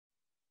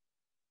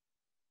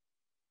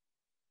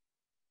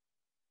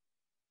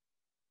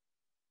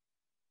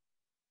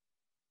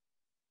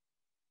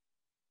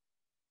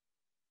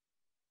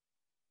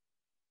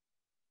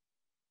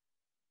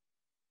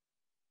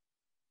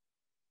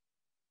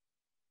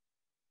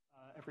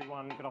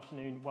Everyone, good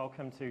afternoon.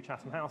 Welcome to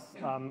Chatham House.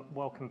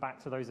 Welcome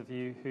back to those of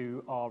you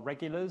who are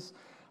regulars.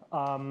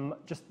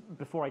 Just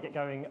before I get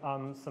going,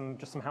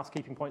 some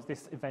housekeeping points.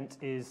 This event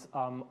is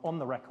on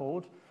the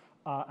record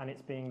and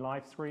it's being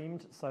live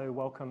streamed. So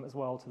welcome as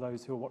well to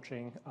those who are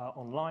watching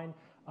online.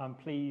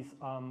 Please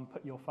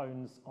put your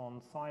phones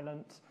on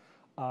silent.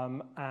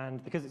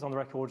 And because it's on the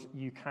record,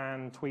 you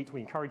can tweet. We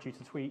encourage you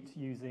to tweet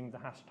using the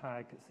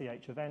hashtag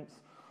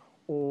 #CHEvents.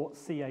 Or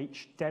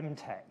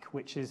CHDemTech,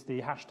 which is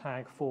the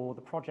hashtag for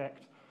the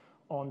project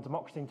on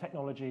democracy and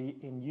technology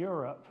in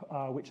Europe,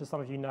 which, as some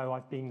of you know,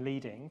 I've been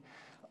leading.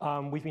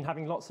 We've been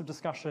having lots of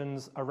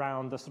discussions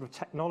around the sort of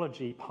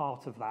technology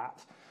part of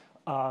that.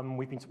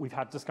 We've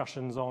had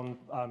discussions on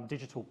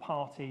digital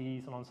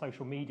parties and on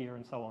social media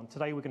and so on.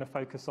 Today we're going to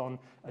focus on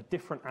a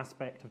different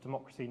aspect of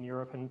democracy in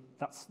Europe, and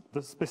that's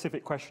the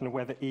specific question of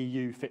where the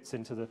EU fits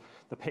into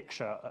the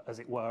picture, as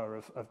it were,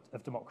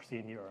 of democracy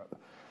in Europe.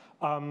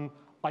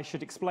 I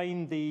should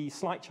explain the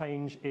slight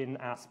change in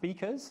our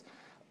speakers.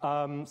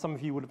 Some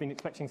of you would have been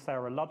expecting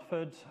Sarah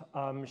Ludford.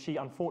 She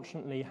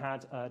unfortunately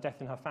had a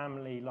death in her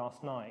family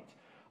last night.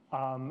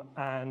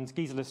 And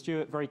Gisela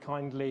Stewart very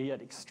kindly,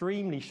 at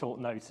extremely short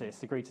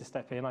notice, agreed to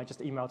step in. I just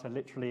emailed her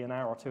literally an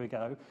hour or two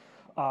ago.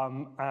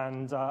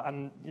 And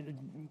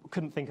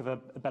couldn't think of a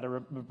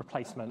better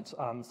replacement.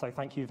 So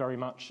thank you very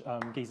much,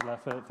 Gisela,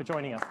 for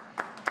joining us.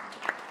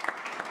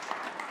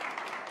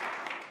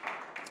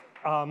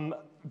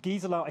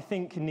 Gisela, I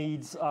think,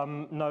 needs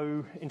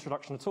no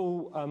introduction at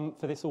all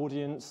for this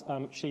audience.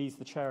 She's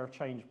the chair of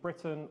Change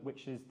Britain,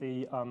 which is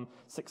the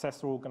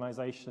successor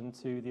organisation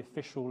to the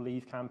official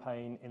Leave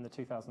campaign in the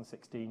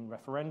 2016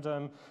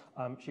 referendum.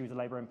 She was a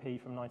Labour MP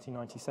from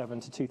 1997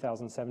 to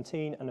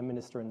 2017 and a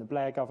minister in the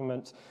Blair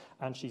government,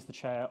 and she's the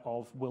chair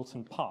of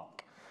Wilton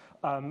Park.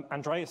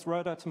 Andreas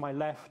Roeder, to my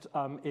left,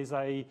 is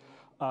a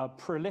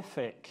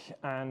prolific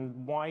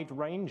and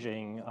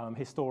wide-ranging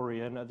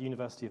historian at the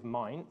University of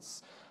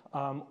Mainz.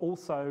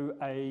 Also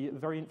a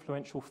very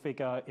influential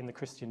figure in the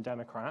Christian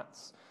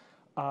Democrats.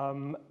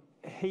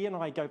 He and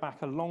I go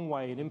back a long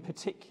way, and in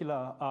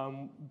particular,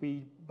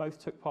 we both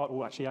took part,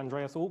 or actually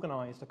Andreas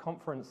organised a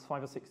conference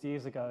 5 or 6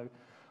 years ago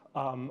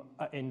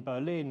in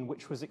Berlin,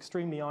 which was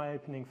extremely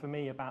eye-opening for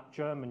me about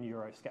German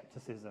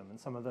euroscepticism and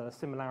some of the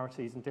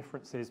similarities and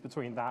differences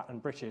between that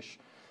and British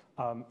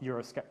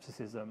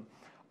euroscepticism.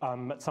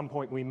 At some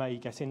point, we may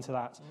get into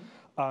that.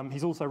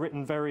 He's also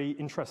written very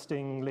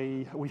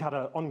interestingly, we've had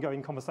an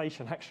ongoing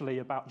conversation actually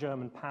about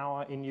German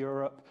power in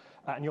Europe,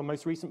 and your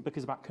most recent book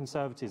is about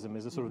conservatism,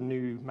 is a sort of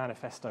new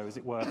manifesto, as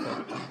it were,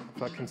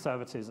 for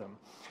conservatism.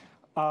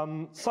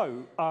 The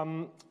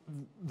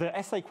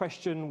essay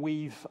question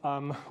we've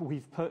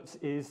put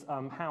is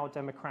how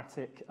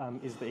democratic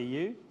is the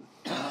EU?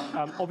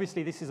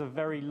 Obviously, this is a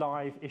very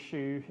live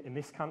issue in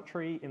this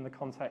country in the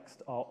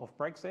context of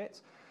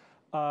Brexit.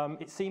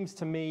 It seems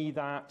to me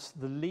that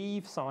the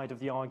Leave side of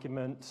the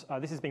argument,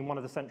 this has been one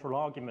of the central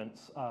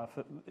arguments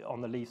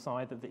on the Leave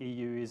side, that the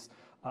EU is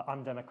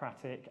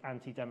undemocratic,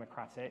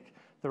 anti-democratic.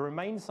 The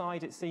Remain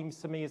side, it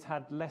seems to me, has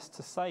had less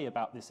to say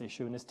about this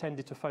issue and has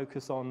tended to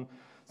focus on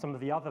some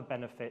of the other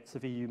benefits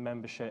of EU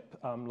membership,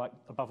 like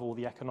above all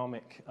the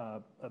economic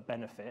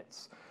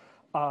benefits.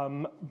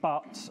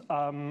 But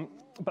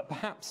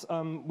perhaps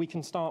we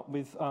can start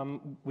with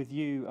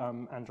you,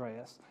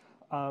 Andreas.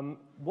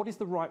 What is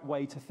the right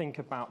way to think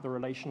about the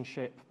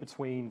relationship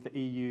between the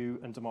EU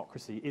and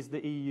democracy? Is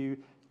the EU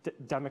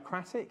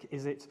democratic?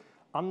 Is it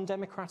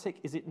undemocratic?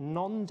 Is it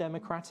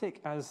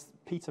non-democratic, as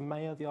Peter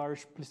Mayer, the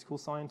Irish political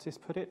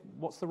scientist, put it?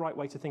 What's the right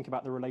way to think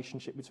about the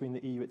relationship between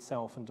the EU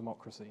itself and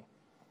democracy?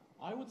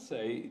 I would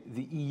say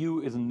the EU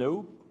is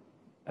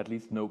at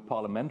least no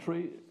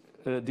parliamentary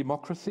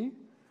democracy.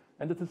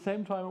 And at the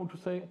same time, I want to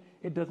say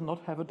it does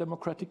not have a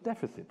democratic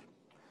deficit.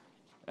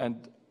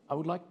 And I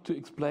would like to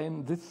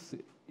explain this,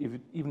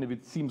 even if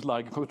it seems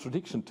like a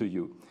contradiction to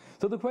you.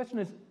 So the question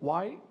is,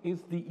 why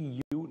is the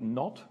EU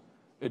not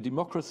a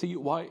democracy?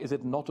 Why is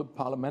it not a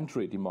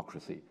parliamentary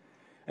democracy?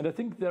 And I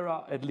think there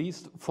are at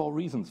least 4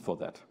 reasons for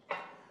that.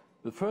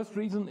 The first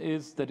reason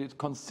is that it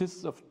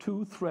consists of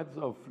 2 threads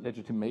of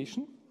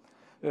legitimation.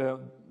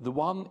 The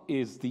one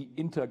is the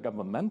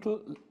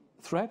intergovernmental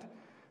thread,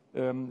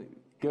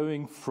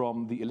 going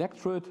from the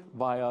electorate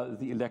via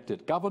the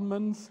elected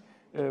governments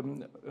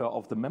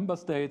of the member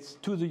states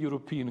to the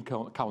European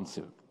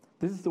Council.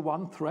 This is the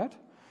one thread.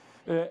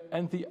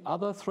 And the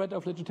other thread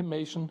of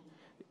legitimation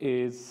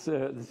is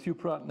the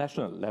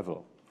supranational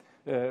level,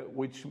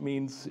 which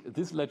means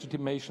this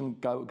legitimation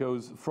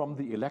goes from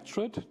the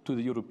electorate to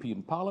the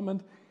European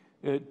Parliament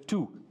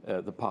to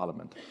the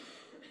Parliament.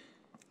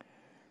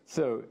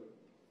 So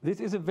this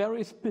is a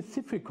very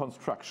specific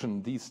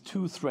construction, these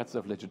 2 threads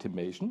of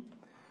legitimation.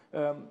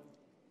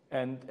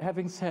 And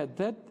having said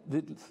that,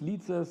 this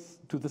leads us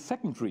to the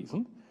second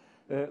reason.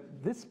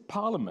 This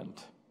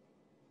Parliament,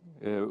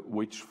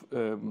 which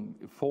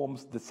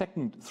forms the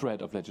second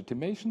thread of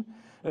legitimation,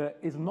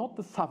 is not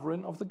the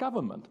sovereign of the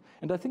government.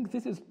 And I think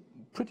this is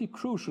pretty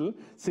crucial,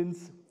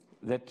 since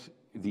that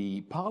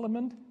the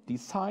Parliament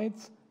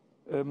decides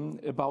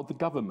about the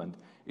government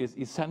is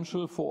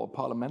essential for a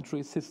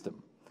parliamentary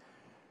system.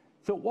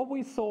 So what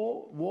we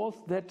saw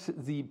was that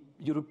the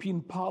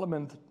European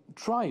Parliament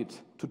tried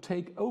to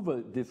take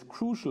over this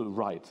crucial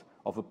right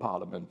of a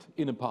parliament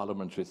in a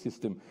parliamentary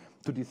system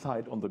to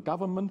decide on the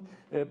government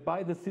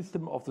by the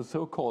system of the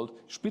so-called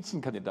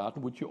Spitzenkandidaten,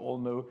 which you all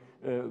know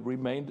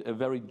remained a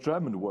very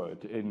German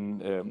word in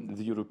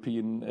the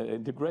European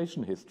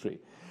integration history.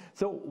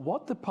 So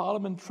what the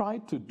parliament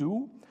tried to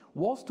do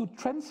was to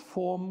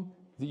transform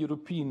the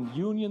European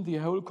Union, the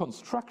whole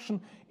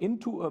construction,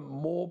 into a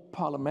more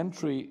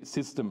parliamentary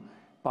system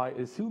by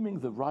assuming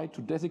the right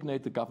to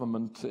designate the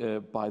government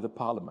by the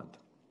parliament.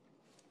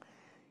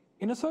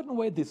 In a certain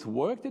way, this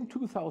worked in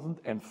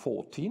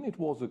 2014. It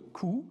was a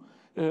coup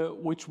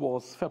which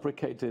was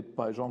fabricated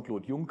by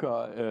Jean-Claude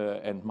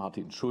Juncker and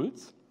Martin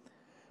Schulz.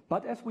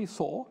 But as we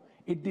saw,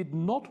 it did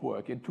not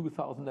work in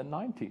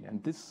 2019.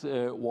 And this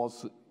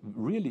was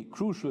really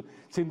crucial,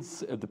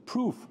 since the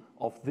proof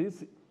of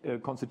this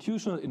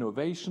constitutional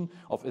innovation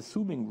of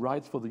assuming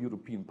rights for the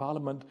European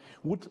Parliament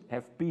would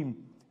have been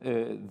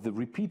the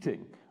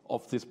repeating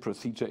of this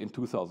procedure in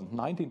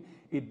 2019.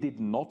 It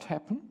did not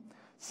happen.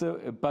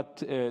 But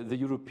the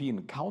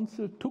European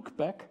Council took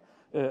back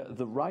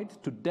the right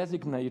to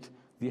designate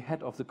the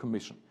head of the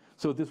Commission.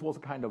 So this was a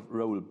kind of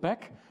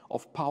rollback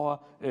of power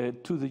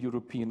to the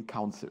European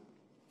Council.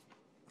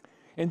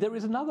 And there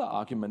is another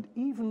argument.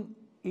 Even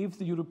if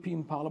the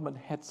European Parliament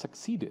had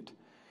succeeded,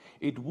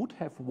 it would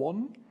have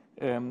won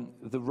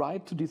the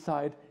right to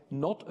decide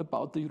not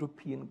about the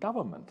European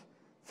government,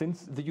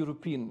 since the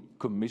European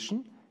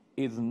Commission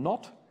is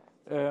not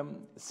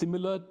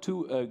similar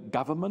to a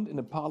government in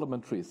a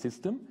parliamentary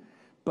system,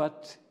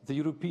 but the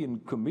European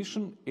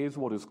Commission is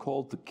what is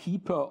called the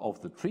keeper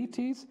of the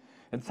treaties,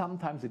 and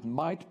sometimes it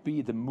might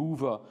be the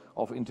mover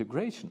of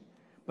integration.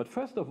 But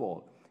first of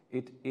all,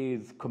 it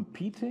is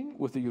competing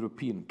with the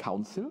European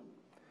Council,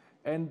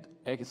 and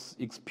as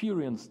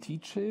experience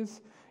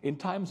teaches, in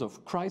times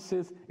of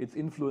crisis, its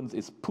influence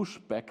is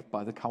pushed back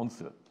by the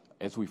Council,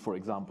 as we, for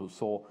example,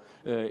 saw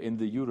in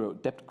the Euro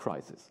debt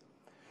crisis.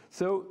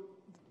 So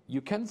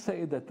you can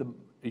say that the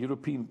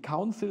European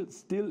Council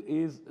still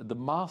is the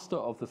master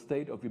of the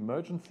state of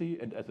emergency,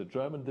 and as a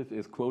German, this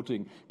is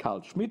quoting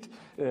Carl Schmitt,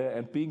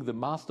 and being the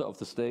master of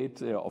the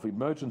state of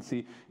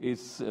emergency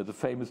is the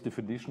famous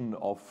definition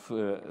of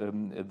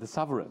the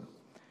sovereign.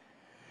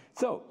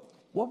 So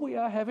what we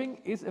are having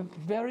is a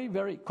very,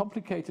 very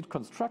complicated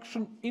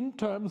construction in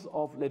terms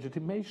of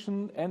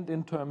legitimation and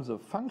in terms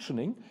of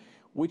functioning,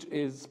 which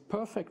is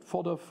perfect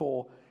fodder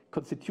for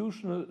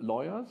constitutional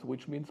lawyers,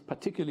 which means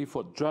particularly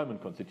for German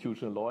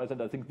constitutional lawyers.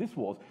 And I think this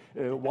was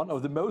one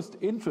of the most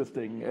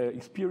interesting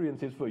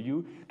experiences for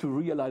you to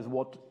realize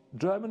what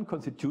German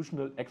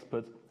constitutional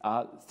experts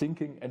are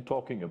thinking and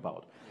talking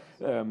about.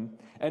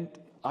 And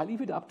I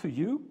leave it up to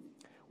you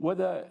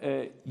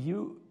whether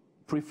you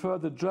prefer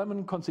the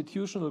German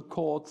Constitutional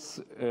Court's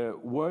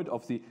word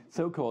of the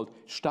so-called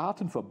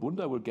Staatenverbund,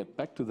 I will get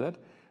back to that,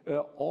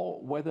 or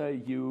whether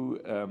you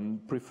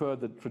prefer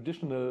the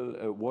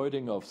traditional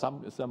wording of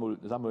Samuel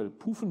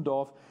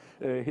Pufendorf,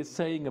 his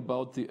saying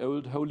about the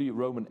old Holy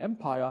Roman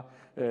Empire,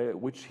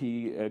 which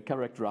he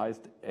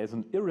characterized as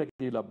an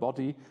irregular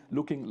body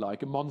looking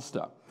like a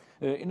monster.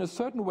 In a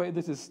certain way,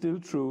 this is still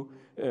true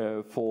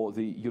for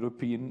the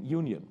European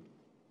Union.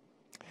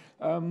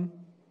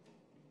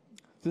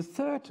 The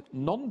third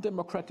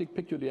non-democratic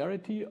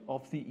peculiarity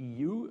of the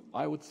EU,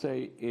 I would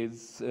say,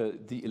 is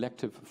the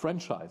elective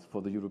franchise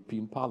for the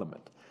European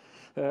Parliament.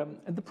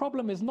 And the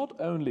problem is not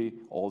only,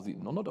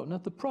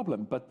 not the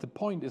problem, but the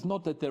point is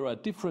not that there are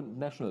different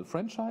national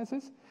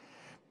franchises,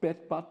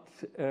 but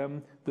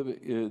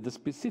the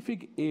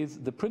specific is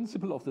the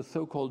principle of the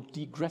so-called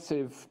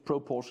degressive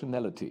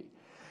proportionality,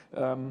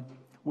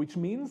 which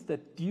means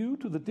that due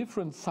to the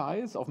different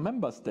size of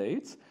member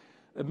states,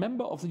 a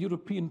member of the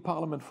European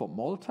Parliament for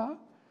Malta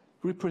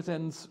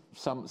represents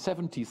some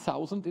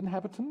 70,000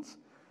 inhabitants,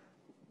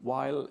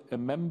 while a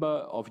member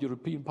of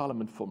European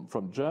Parliament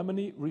from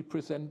Germany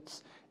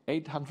represents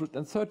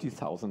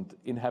 830,000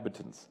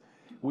 inhabitants,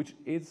 which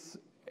is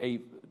a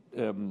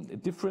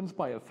difference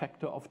by a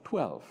factor of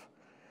 12.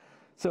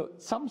 So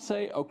some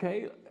say,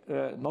 okay,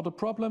 not a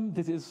problem,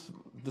 this is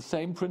the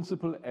same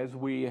principle as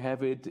we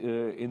have it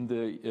in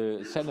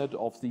the Senate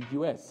of the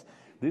US.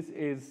 This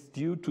is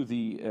due to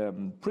the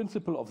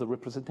principle of the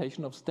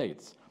representation of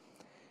states.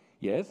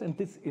 Yes, and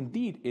this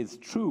indeed is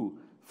true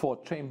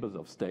for chambers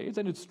of states,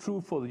 and it's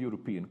true for the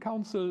European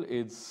Council,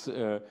 it's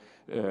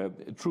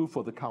true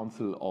for the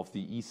Council of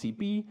the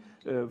ECB,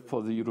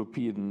 for the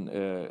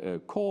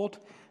European Court.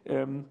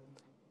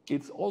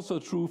 It's also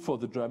true for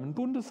the German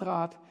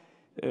Bundesrat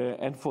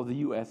and for the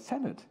US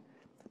Senate.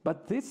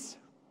 But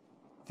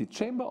the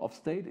Chamber of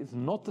State is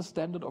not the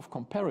standard of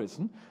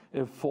comparison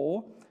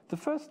for the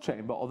first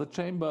chamber or the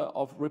Chamber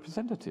of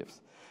Representatives.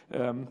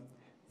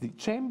 The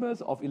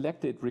chambers of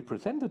elected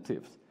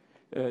representatives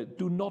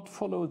do not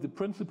follow the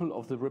principle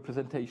of the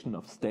representation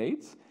of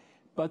states,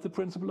 but the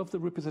principle of the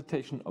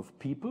representation of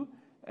people,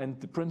 and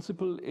the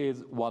principle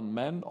is one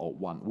man or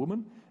one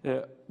woman,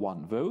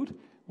 one vote,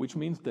 which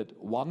means that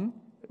one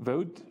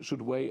vote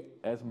should weigh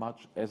as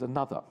much as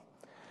another.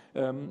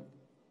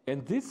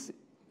 And this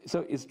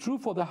is true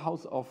for the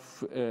House of,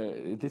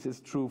 this is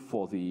true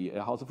for the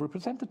House of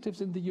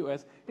Representatives in the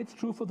US, it's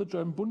true for the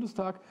German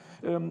Bundestag,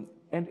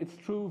 and it's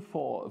true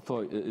for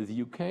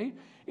the UK.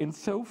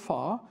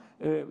 Insofar,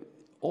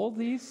 all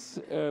these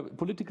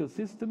political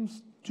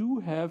systems do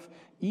have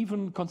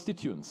even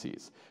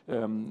constituencies.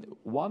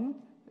 One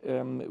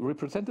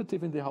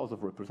representative in the House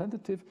of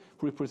Representatives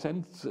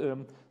represents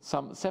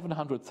some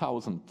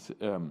 700,000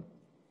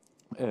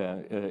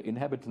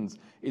 inhabitants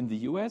in the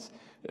US.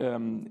 A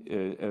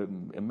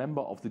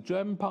member of the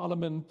German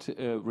parliament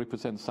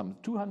represents some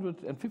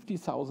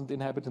 250,000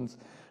 inhabitants,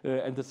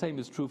 and the same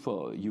is true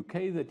for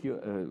UK, that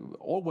you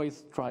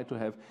always try to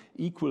have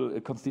equal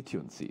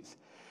constituencies.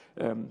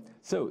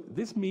 So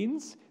this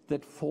means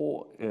that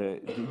for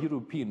the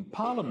European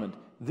Parliament,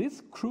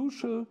 this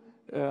crucial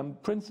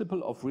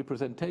principle of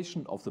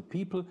representation of the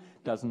people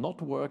does not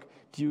work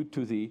due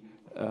to the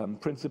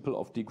principle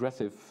of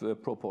digressive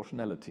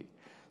proportionality.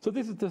 So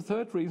this is the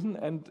third reason,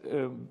 and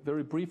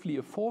very briefly,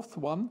 a fourth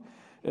one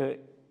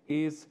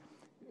is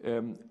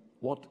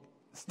what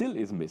still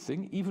is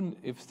missing, even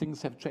if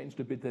things have changed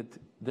a bit, that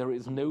there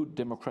is no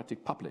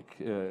democratic public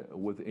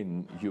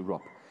within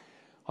Europe.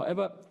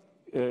 However,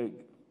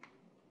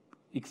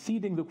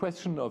 exceeding the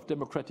question of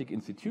democratic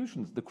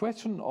institutions, the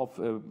question of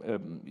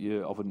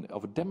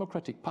a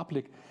democratic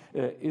public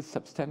is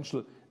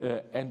substantial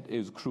and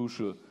is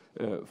crucial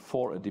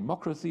for a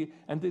democracy,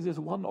 and this is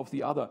one of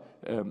the other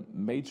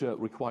major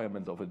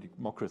requirements of a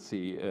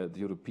democracy the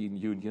European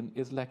Union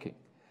is lacking.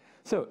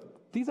 So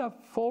these are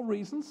four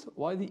reasons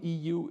why the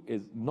EU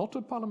is not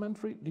a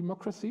parliamentary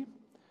democracy.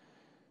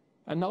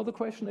 And now the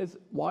question is,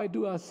 why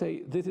do I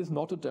say this is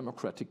not a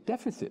democratic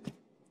deficit?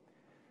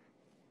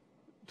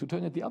 To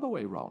turn it the other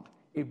way around,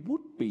 it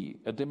would be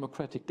a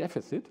democratic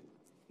deficit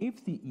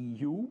if the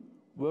EU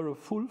were a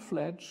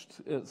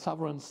full-fledged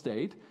sovereign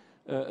state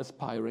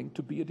aspiring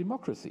to be a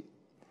democracy.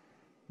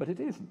 But it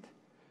isn't.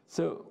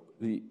 So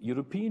the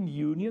European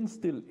Union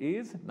still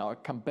is. Now I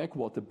come back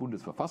what the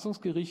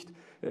Bundesverfassungsgericht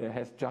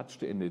has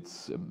judged in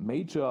its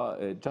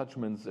major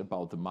judgments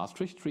about the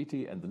Maastricht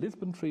Treaty and the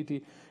Lisbon Treaty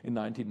in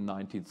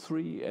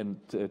 1993 and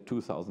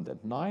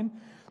 2009.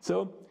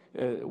 So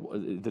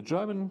the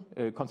German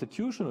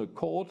Constitutional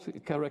Court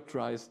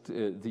characterized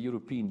the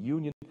European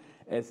Union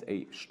as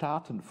a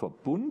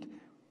Staatenverbund,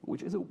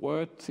 which is a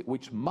word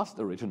which must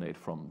originate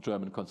from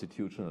German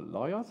constitutional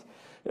lawyers.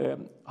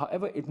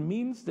 However, it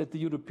means that the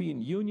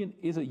European Union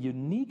is a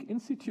unique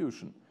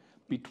institution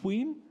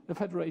between a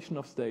federation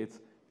of states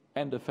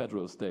and a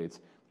federal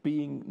states,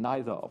 being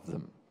neither of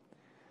them.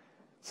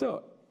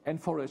 So, and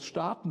for a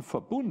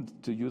Staatenverbund,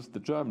 to use the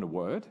German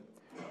word,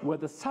 where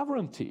the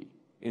sovereignty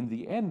in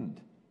the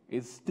end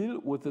is still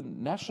with the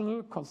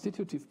national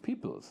constitutive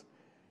peoples.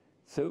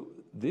 So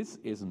this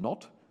is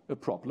not a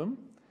problem,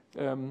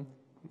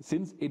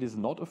 since it is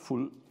not a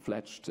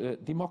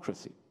full-fledged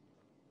democracy.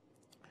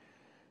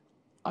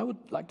 I would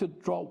like to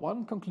draw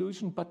one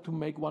conclusion, but to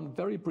make one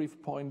very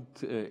brief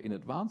point in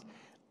advance.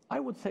 I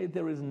would say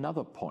there is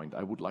another point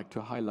I would like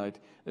to highlight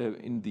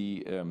in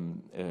the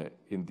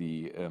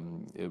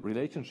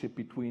relationship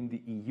between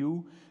the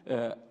EU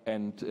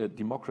and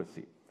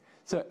democracy.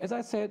 So, as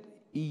I said,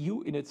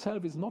 EU in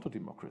itself is not a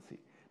democracy,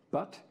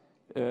 but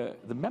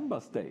the member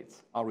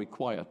states are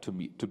required to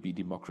be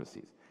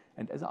democracies.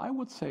 And as I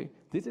would say,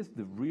 this is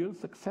the real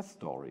success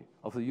story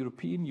of the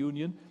European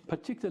Union,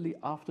 particularly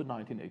after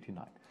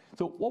 1989.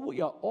 So what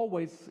we are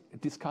always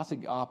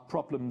discussing are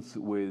problems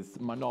with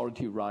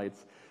minority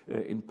rights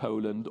in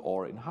Poland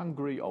or in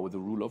Hungary, or with the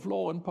rule of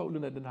law in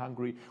Poland and in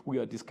Hungary. We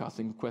are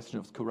discussing the question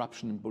of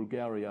corruption in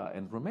Bulgaria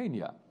and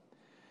Romania.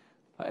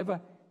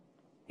 However,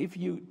 if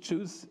you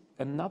choose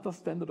another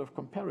standard of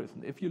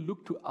comparison, if you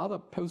look to other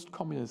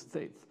post-communist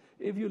states,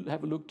 if you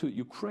have a look to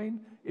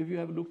Ukraine, if you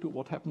have a look to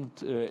what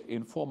happened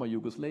in former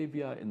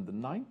Yugoslavia in the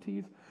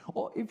 90s,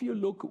 or if you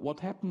look what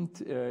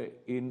happened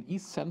in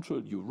East Central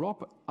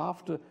Europe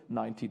after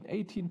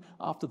 1918,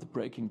 after the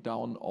breaking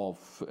down of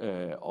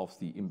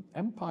the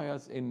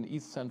empires in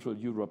East Central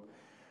Europe,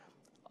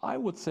 I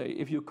would say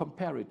if you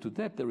compare it to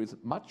that, there is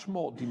much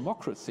more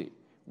democracy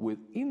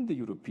within the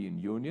European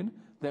Union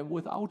than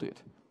without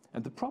it.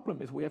 And the problem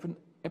is we have an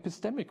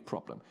epistemic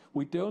problem.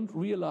 We don't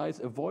realize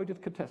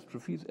avoided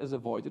catastrophes as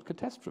avoided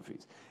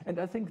catastrophes. And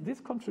I think this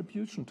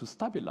contribution to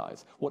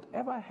stabilize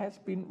whatever has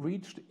been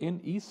reached in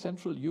East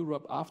Central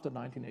Europe after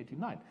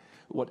 1989,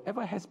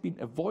 whatever has been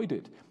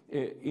avoided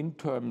in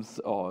terms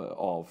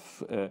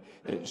of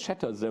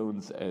shatter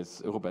zones,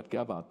 as Robert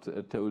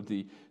Gerbert told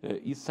the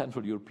East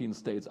Central European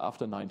states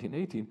after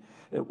 1918,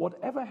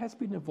 whatever has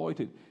been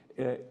avoided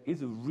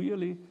is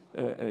really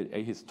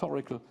a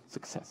historical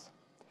success.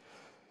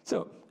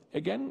 So,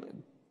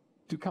 again,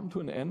 to come to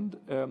an end,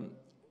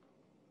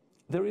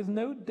 there is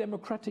no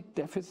democratic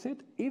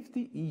deficit if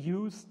the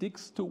EU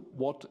sticks to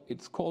what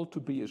it's called to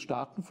be a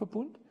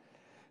Staatenverbund,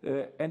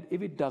 and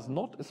if it does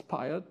not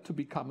aspire to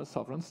become a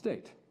sovereign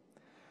state.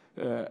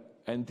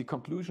 And the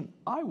conclusion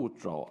I would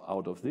draw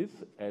out of this,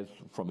 as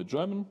from a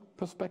German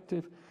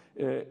perspective,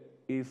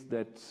 is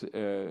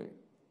that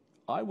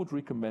I would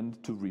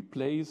recommend to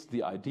replace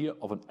the idea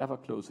of an ever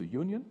closer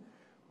union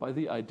by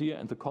the idea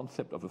and the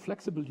concept of a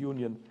flexible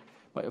union,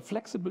 by a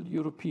flexible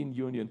European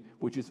Union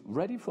which is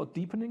ready for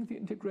deepening the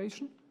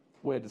integration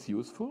where it is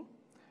useful,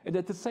 and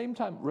at the same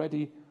time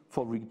ready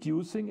for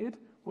reducing it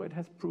where it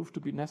has proved to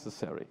be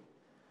necessary.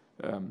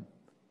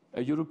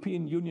 A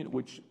European Union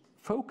which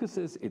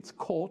focuses its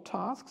core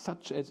tasks,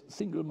 such as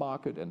single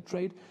market and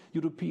trade,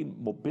 European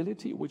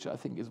mobility, which I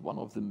think is one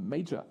of the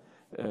major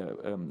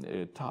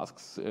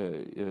tasks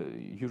the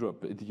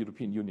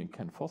European Union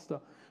can foster,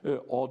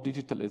 or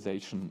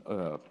digitalization,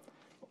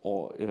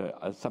 or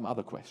some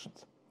other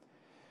questions.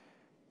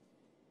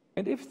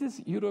 And if this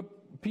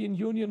European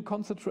Union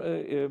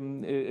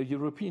a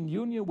European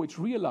Union which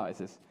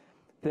realizes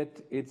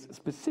that its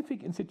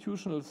specific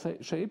institutional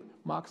shape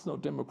marks no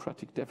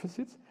democratic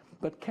deficits,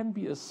 but can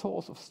be a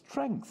source of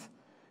strength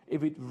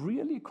if it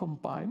really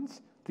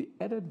combines the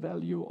added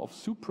value of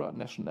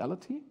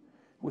supranationality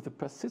with the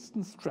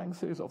persistent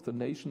strengths of the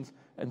nations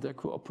and their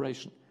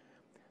cooperation.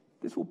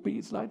 This will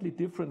be slightly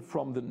different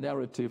from the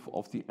narrative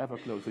of the ever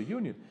closer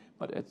union,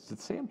 but at the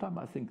same time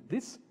I think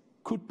this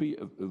could be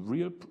a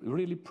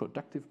really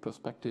productive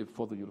perspective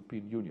for the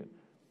European Union.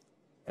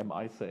 Am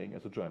I saying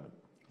as a German?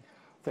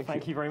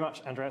 Thank you very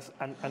much, Andreas.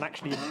 And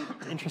actually,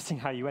 interesting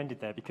how you ended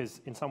there,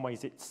 because in some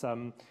ways it's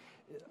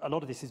a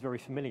lot of this is very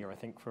familiar, I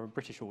think, for a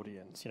British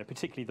audience.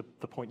 Particularly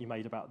the point you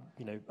made about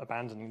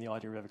abandoning the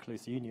idea of ever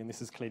closer union.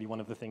 This is clearly one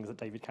of the things that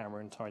David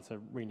Cameron tried to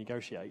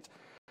renegotiate.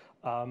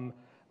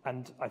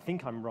 And I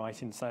think I'm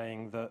right in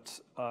saying that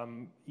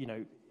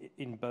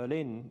in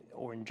Berlin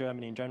or in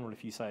Germany in general,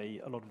 if you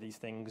say a lot of these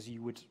things,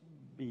 you would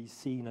be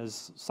seen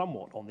as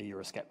somewhat on the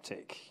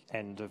eurosceptic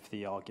end of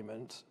the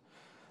argument.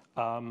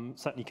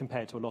 Certainly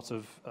compared to a lot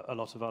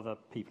of other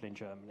people in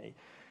Germany.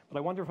 But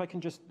I wonder if I can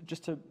just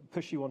to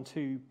push you on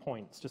 2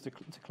 points, just to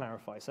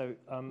clarify. So,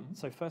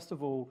 so first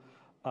of all,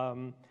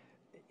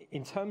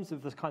 in terms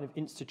of the kind of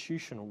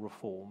institutional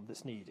reform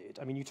that's needed,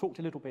 I mean, you talked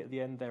a little bit at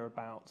the end there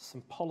about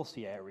some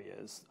policy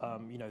areas,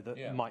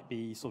 that might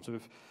be sort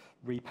of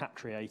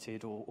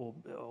repatriated or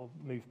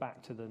moved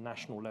back to the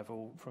national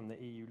level from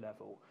the EU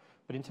level.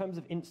 But in terms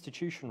of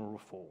institutional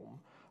reform,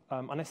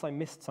 unless I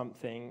missed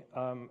something,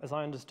 as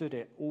I understood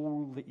it,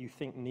 all that you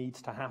think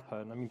needs to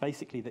happen, I mean,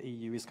 basically the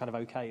EU is kind of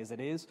okay as it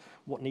is.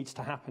 What needs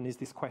to happen is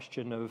this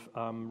question of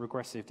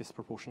regressive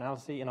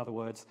disproportionality. In other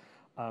words,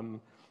 I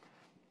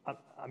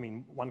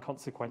mean, one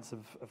consequence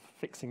of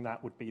fixing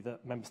that would be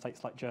that member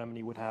states like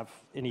Germany would have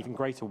an even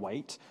greater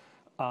weight.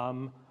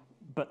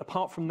 But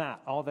apart from that,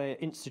 are there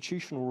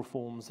institutional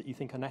reforms that you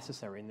think are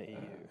necessary in the EU?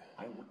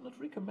 I would not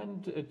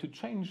recommend to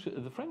change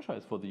the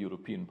franchise for the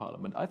European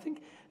Parliament. I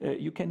think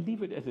you can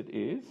leave it as it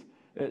is,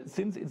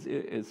 since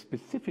it's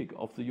specific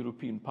of the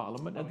European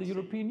Parliament and the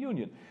European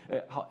Union.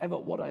 However,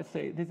 what I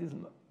say, this is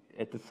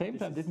at the same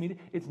time, this means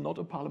it's not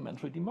a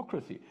parliamentary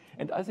democracy.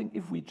 And I think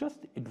if we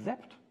just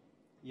accept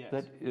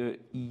that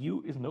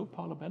EU is no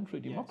parliamentary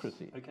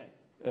democracy,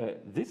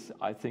 this,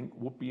 I think,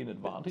 would be an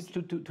advantage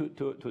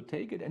to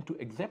take it and to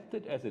accept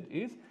it as it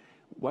is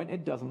when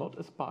it does not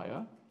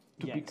aspire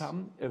to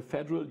become a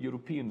federal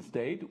European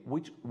state,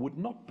 which would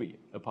not be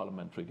a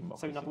parliamentary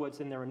democracy. So in other words,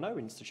 then there are no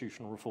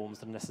institutional reforms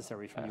that are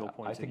necessary from your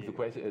point of view? I think the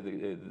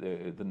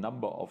question, the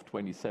number of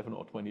 27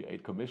 or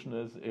 28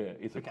 commissioners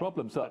is a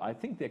problem. So I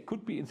think there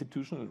could be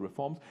institutional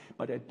reforms,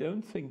 but I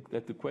don't think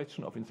that the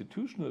question of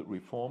institutional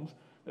reforms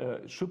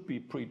should be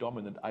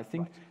predominant. I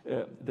think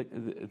the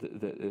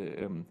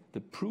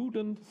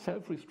prudent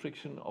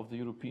self-restriction of the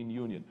European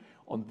Union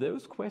on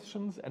those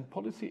questions and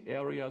policy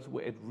areas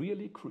where it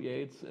really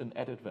creates an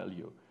added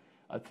value,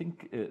 I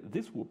think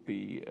this would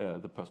be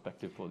the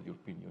perspective for the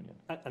European Union.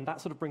 And that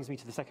sort of brings me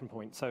to the second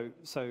point. So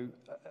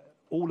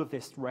all of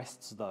this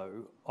rests,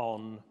 though,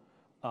 on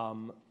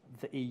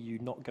the EU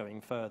not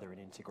going further in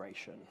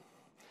integration.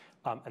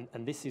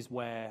 And this is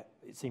where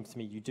it seems to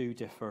me you do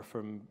differ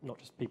from not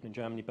just people in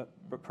Germany, but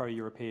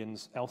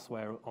pro-Europeans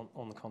elsewhere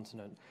on the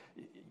continent.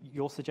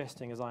 You're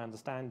suggesting, as I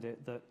understand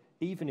it, that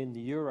even in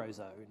the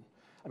Eurozone,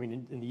 I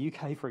mean, in the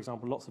UK, for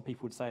example, lots of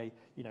people would say,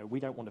 we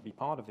don't want to be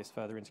part of this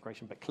further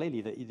integration, but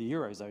clearly the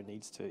Eurozone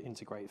needs to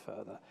integrate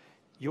further.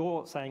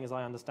 You're saying, as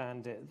I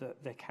understand it,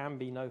 that there can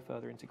be no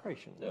further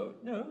integration. No.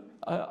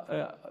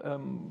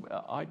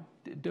 I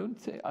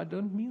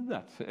don't mean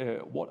that.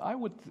 What I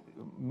would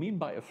mean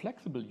by a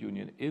flexible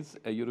union is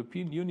a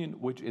European Union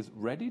which is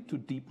ready to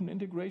deepen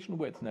integration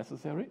where it's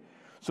necessary.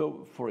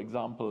 So, for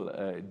example,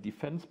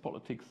 defense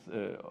politics,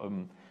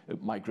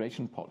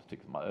 migration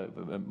politics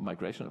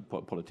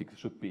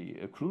should be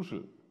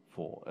crucial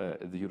for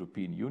the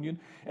European Union.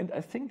 And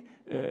I think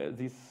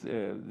the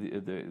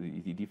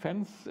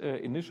defense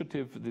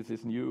initiative,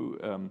 this new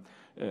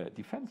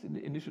defense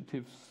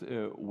initiatives,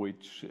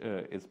 which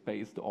is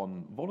based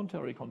on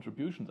voluntary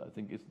contributions, I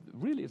think is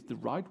the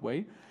right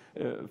way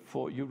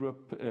for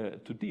Europe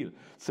to deal.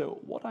 So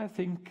what I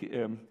think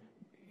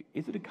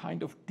is it a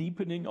kind of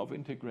deepening of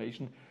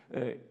integration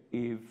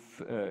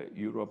if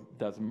Europe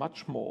does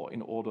much more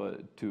in order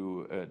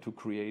to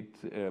create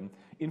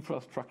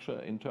infrastructure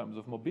in terms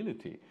of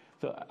mobility?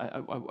 So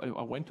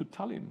I went to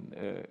Tallinn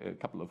a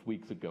couple of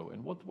weeks ago,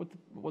 and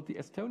what the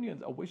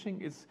Estonians are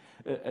wishing is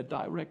a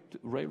direct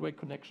railway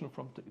connection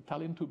from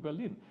Tallinn to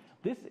Berlin.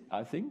 This,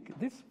 I think,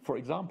 for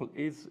example,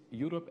 is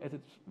Europe at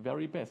its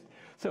very best.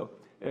 So,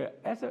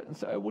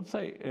 so I would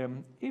say,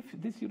 if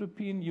this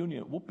European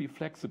Union would be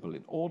flexible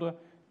in order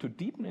to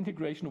deepen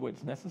integration where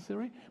it's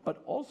necessary,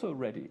 but also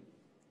ready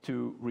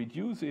to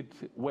reduce it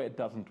where it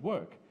doesn't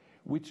work,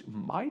 which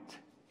might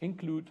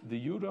include the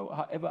euro.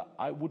 However,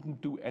 I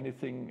wouldn't do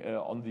anything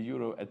on the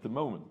euro at the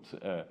moment.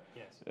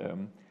 Yes.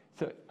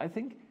 So I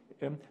think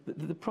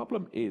the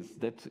problem is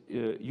that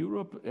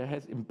Europe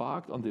has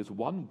embarked on this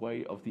one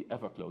way of the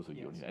ever closer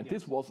union, and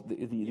this was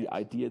the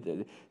idea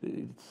that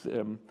it's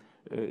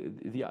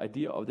the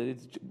idea of that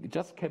it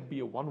just can be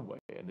a one way,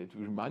 and it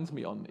reminds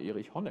me on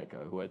Erich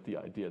Honecker, who had the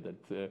idea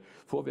that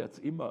vorwärts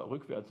immer,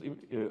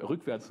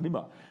 rückwärts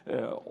nimmer,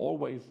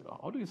 always.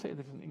 How do you say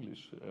this in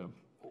English?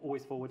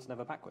 Always forwards,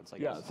 never backwards, I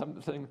guess. Yeah,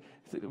 something.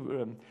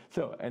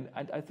 So, and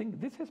I think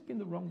this has been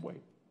the wrong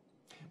way.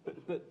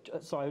 But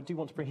sorry, I do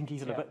want to bring in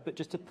Gisela, but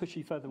just to push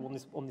you further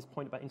on this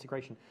point about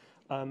integration,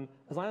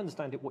 as I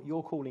understand it, what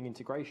you're calling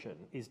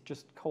integration is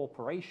just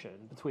cooperation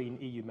between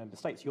EU member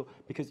states.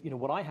 Because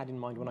what I had in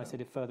mind when I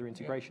said further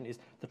integration is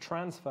the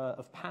transfer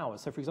of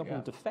powers. So, for example,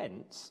 in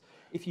defence,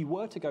 if you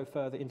were to go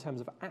further in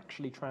terms of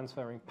actually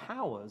transferring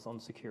powers on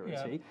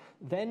security,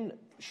 then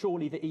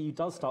surely the EU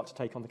does start to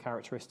take on the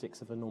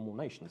characteristics of a normal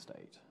nation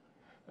state.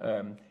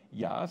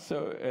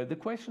 So the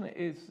question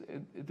is.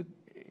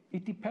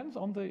 It depends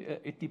on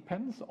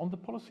the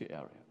policy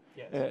area.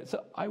 Yes.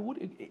 So I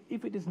would,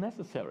 if it is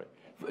necessary,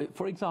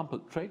 for example,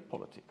 trade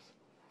politics.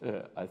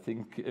 I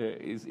think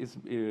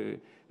the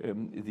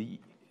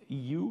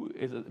EU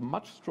is a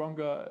much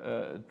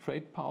stronger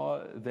trade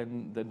power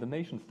than the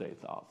nation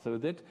states are. So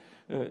that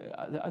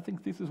I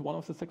think this is one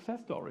of the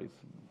success stories,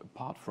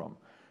 apart from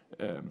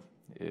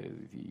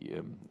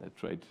the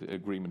trade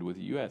agreement with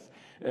the US,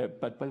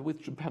 but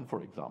with Japan,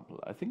 for example,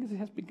 I think it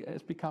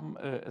has become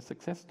a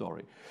success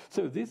story.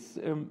 So this,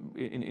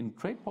 in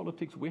trade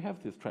politics, we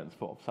have this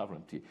transfer of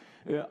sovereignty.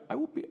 I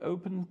would be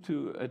open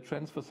to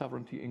transfer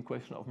sovereignty in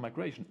question of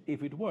migration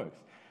if it works.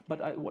 But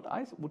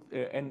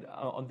and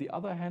on the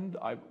other hand,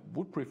 I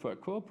would prefer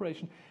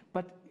cooperation,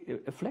 but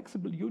a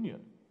flexible union.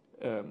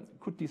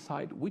 Could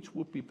decide which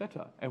would be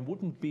better and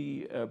wouldn't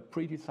be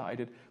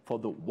pre-decided for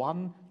the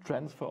one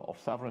transfer of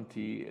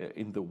sovereignty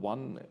in the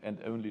one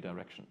and only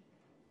direction.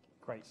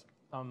 Great.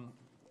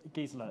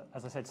 Gisela,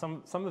 as I said,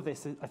 some of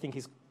this I think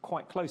is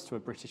quite close to a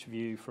British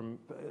view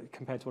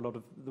compared to a lot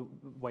of the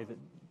way that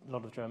a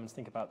lot of Germans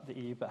think about the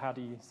EU, but how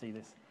do you see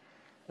this?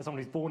 As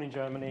someone who's born in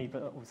Germany,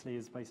 but obviously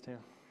is based here.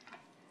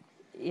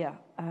 Yeah.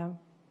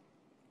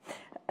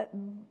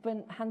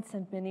 When Hans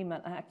sent me an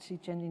email, I actually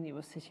genuinely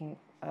was sitting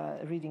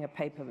reading a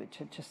paper which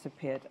had just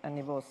appeared, and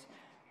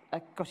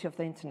I got it off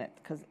the internet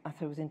because I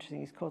thought it was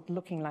interesting. It's called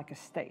Looking Like a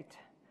State,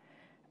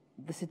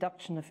 the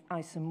Seduction of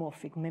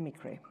Isomorphic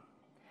Mimicry,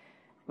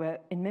 where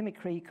in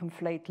mimicry you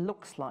conflate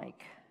looks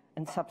like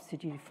and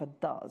substitute for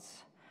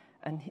does,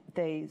 and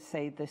they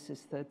say this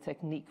is the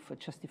technique for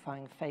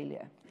justifying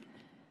failure.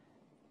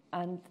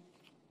 And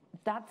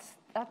that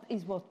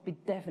is what's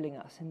bedeviling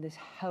us in this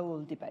whole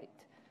debate.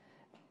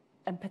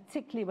 And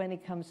particularly when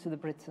it comes to the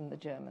Brits and the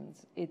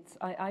Germans.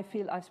 I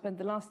feel I've spent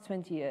the last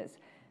 20 years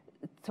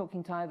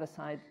talking to either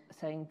side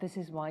saying this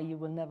is why you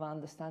will never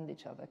understand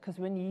each other. Because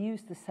when you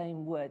use the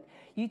same word,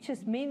 you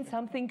just mean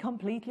something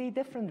completely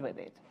different with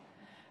it.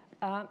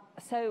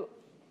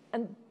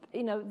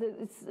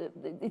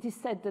 It is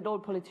said that all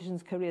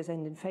politicians' careers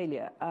end in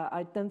failure.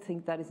 I don't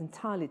think that is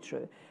entirely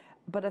true.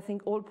 But I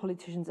think all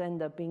politicians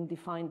end up being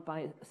defined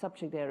by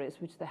subject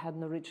areas which they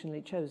hadn't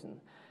originally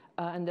chosen.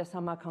 And they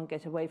somehow can't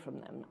get away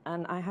from them.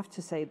 And I have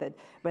to say that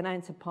when I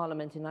entered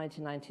Parliament in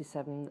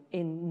 1997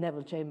 in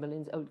Neville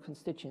Chamberlain's old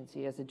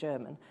constituency as a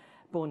German,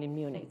 born in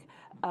Munich,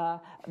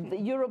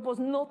 Europe was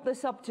not the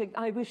subject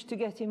I wished to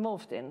get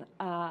involved in,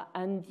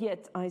 and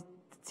yet I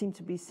seem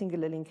to be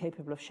singularly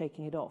incapable of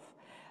shaking it off.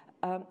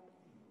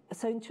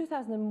 So in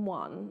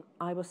 2001,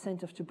 I was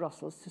sent off to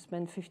Brussels to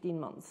spend 15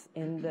 months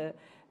in the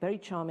very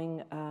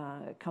charming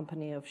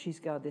company of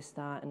Giscard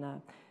d'Estaing and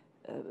a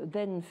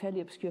then fairly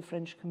obscure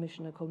French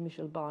commissioner called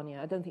Michel Barnier.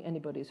 I don't think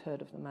anybody's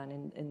heard of the man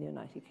in the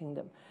United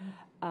Kingdom.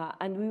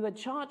 And we were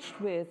charged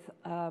with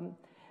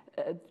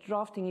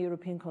drafting a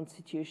European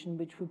constitution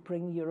which would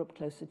bring Europe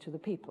closer to the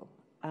people.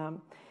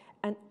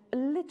 And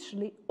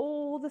literally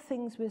all the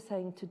things we're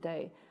saying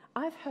today,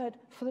 I've heard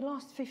for the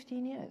last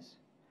 15 years.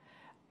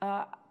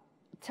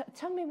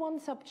 Tell me one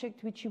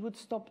subject which you would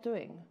stop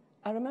doing.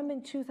 I remember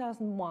in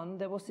 2001,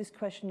 there was this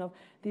question of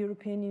the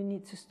European Union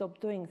needs to stop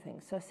doing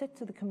things. So I said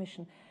to the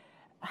Commission,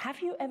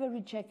 have you ever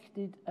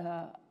rejected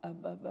a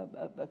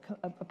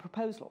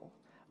proposal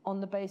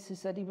on the basis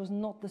that it was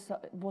not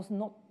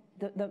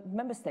the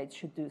member states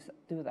should do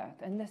that?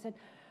 And they said,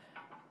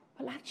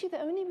 Well, actually, the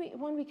only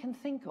one we can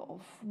think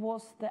of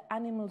was the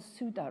Animal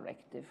Zoo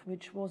Directive,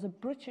 which was a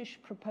British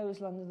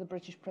proposal under the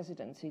British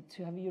presidency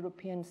to have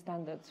European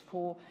standards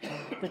for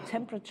the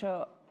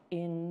temperature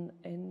in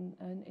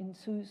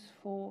zoos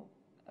for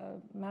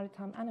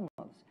maritime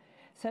animals.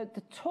 So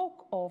the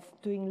talk of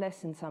doing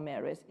less in some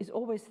areas is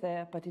always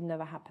there, but it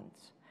never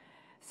happens.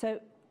 So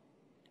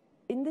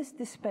in this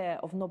despair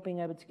of not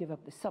being able to give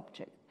up the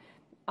subject,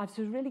 I've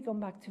really gone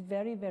back to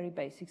very, very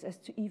basics as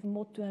to even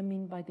what do I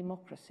mean by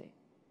democracy.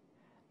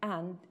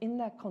 And in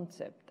that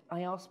concept,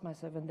 I asked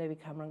myself when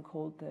David Cameron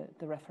called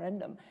the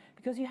referendum,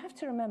 because you have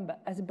to remember,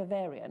 as a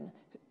Bavarian,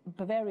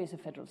 Bavaria is a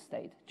federal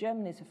state,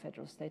 Germany is a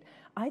federal state.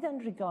 I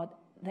don't regard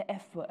the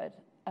F word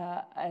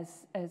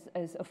as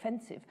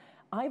offensive.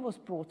 I was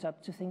brought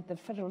up to think that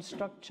federal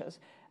structures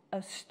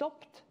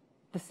stopped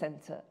the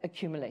centre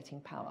accumulating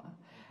power.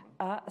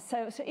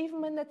 So even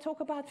when they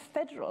talk about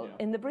federal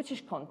in the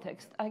British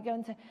context, I go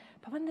and say,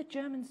 but when the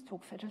Germans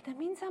talk federal, they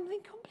mean something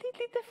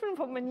completely different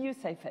from when you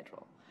say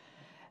federal.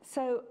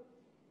 So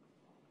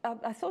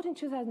I thought in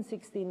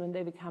 2016, when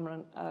David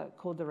Cameron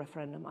called the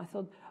referendum, I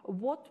thought,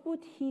 what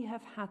would he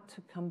have had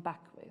to come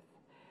back with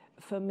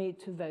for me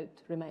to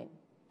vote Remain?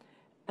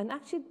 And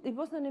actually, it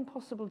wasn't an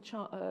impossible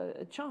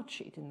chart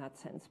sheet in that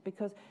sense,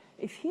 because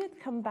if he had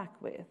come back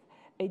with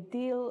a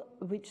deal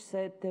which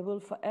said there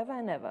will forever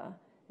and ever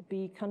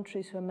be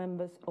countries who are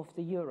members of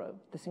the euro,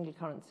 the single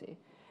currency,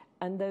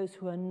 and those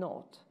who are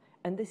not,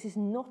 and this is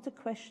not a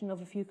question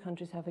of a few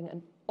countries having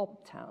an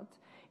opt-out,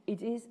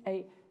 it is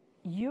a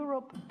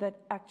Europe that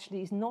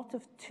actually is not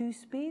of two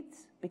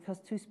speeds,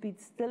 because two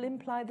speeds still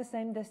imply the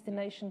same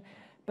destination,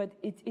 but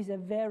it is a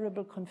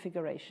variable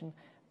configuration.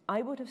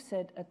 I would have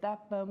said at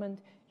that moment,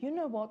 you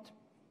know what,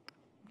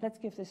 let's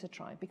give this a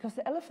try, because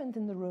the elephant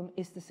in the room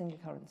is the single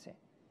currency.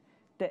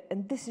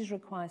 And this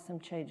requires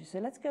some changes. So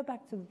let's go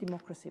back to the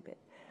democracy bit.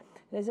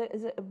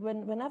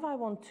 Whenever I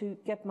want to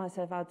get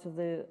myself out of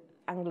the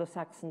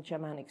Anglo-Saxon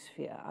Germanic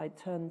sphere, I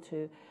turn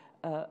to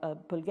a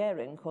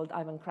Bulgarian called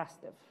Ivan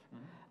Krastev.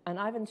 And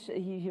Ivan,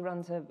 he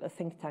runs a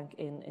think tank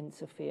in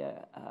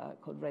Sofia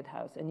called Red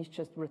House, and he's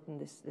just written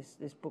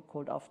this book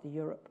called After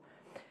Europe.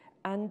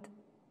 And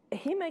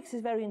he makes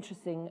this very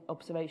interesting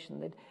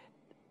observation that,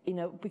 you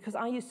know, because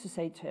I used to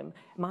say to him,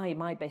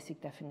 my basic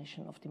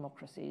definition of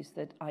democracy is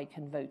that I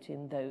can vote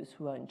in those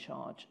who are in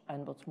charge,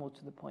 and what's more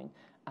to the point,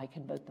 I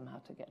can vote them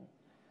out again.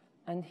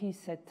 And he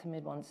said to me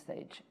at one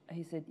stage,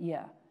 he said,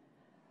 yeah,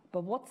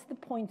 but what's the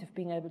point of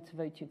being able to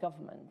vote your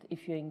government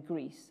if you're in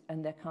Greece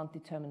and they can't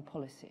determine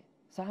policy?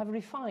 So I have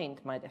refined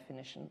my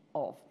definition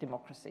of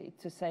democracy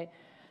to say,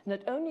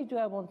 not only do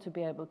I want to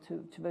be able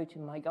to vote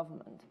in my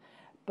government,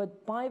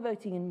 but by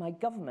voting in my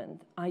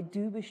government, I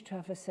do wish to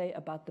have a say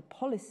about the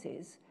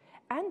policies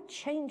and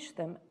change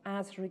them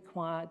as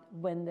required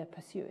when they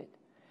pursue it.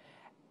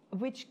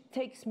 Which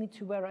takes me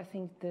to where I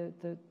think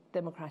the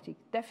democratic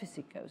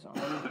deficit goes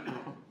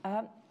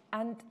on.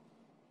 And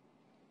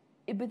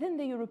within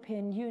the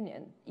European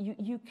Union,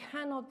 you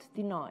cannot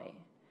deny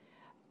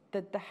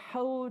that the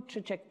whole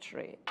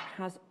trajectory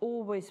has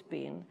always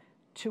been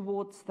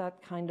towards that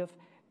kind of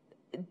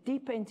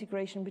deeper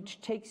integration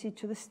which takes you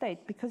to the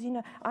state. Because, you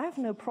know, I have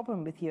no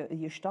problem with your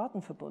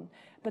Staatenverbund,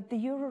 but the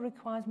euro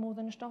requires more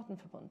than a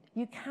Staatenverbund.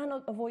 You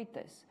cannot avoid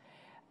this.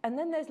 And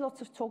then there's lots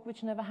of talk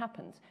which never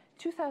happens.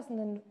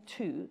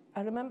 2002,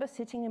 I remember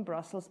sitting in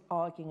Brussels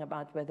arguing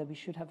about whether we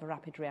should have a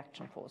rapid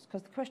reaction force,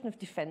 because the question of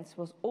defense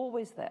was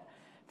always there.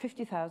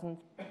 50,000,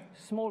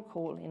 small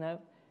call, you know.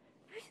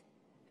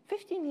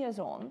 15 years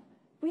on,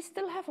 we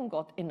still haven't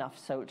got enough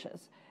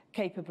soldiers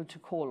capable to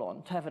call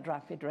on to have a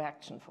rapid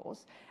reaction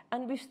force.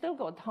 And we've still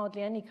got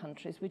hardly any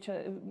countries which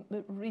are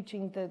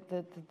reaching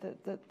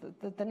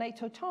the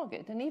NATO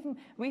target. And even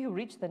we who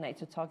reach the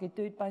NATO target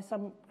do it by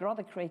some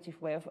rather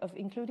creative way of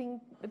including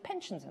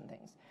pensions and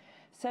things.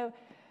 So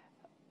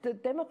the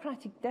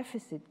democratic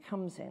deficit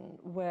comes in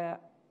where,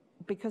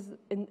 because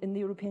in the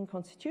European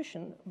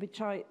Constitution,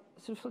 which I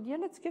sort of thought, yeah,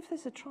 let's give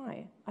this a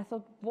try. I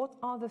thought, what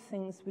are the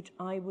things which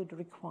I would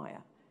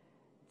require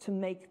to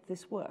make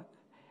this work?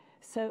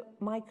 So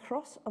my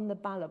cross on the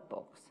ballot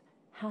box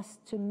has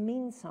to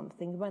mean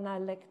something when I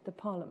elect the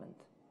parliament.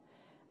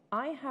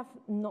 I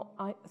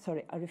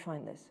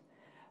refine this.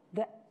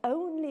 The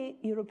only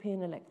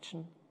European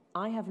election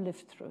I have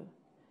lived through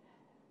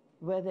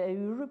where the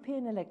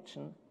European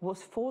election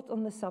was fought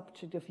on the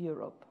subject of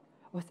Europe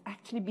was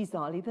actually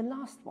bizarrely the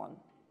last one,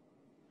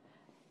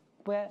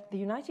 where the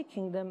United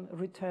Kingdom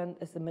returned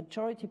as the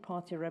majority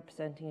party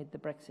representing it, the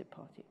Brexit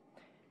party.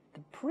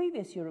 The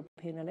previous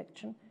European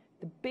election,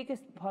 the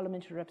biggest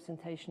parliamentary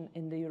representation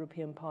in the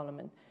European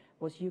Parliament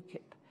was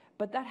UKIP.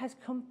 But that has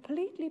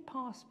completely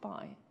passed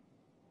by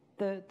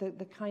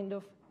the kind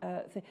of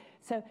thing.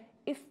 So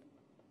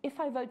if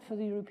I vote for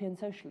the European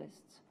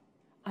Socialists,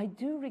 I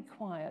do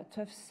require to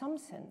have some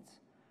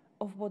sense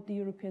of what the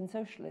European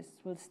Socialists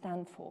will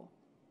stand for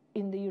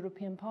in the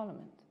European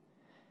Parliament.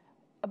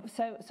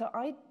 So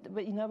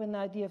you know, when the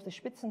idea of the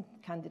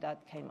Spitzenkandidat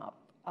came up,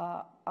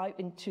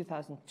 in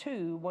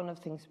 2002, one of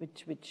the things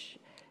which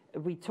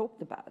we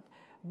talked about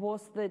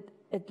was that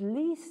at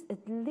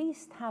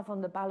least have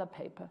on the ballot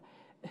paper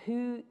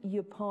who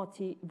your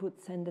party would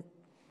send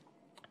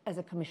as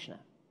a commissioner.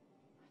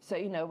 So,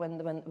 you know, when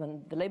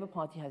the Labour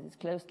Party has its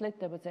closed slit,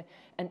 they would say,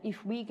 and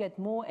if we get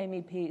more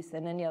MEPs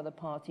than any other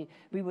party,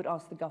 we would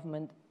ask the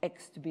government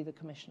X to be the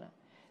commissioner.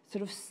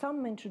 Sort of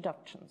some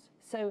introductions.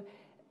 So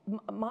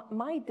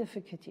my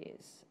difficulty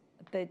is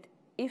that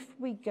if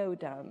we go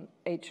down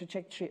a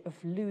trajectory of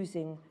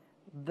losing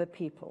the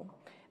people,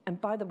 and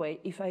by the way,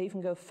 if I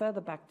even go further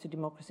back to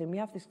democracy, and we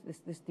have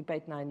this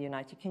debate now in the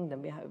United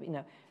Kingdom,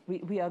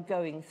 we are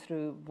going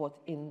through what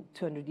in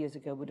 200 years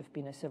ago would have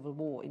been a civil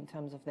war in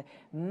terms of the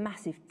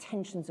massive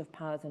tensions of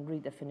powers and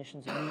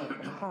redefinitions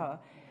of power.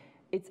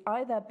 It's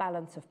either a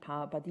balance of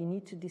power, but you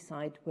need to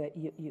decide where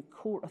your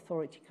core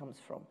authority comes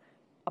from.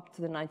 Up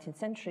to the 19th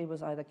century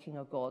was either king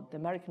or god. The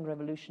American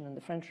Revolution and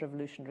the French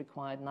Revolution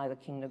required neither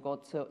king nor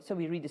god, so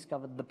we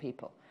rediscovered the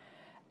people.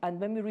 And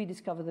when we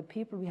rediscover the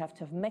people, we have to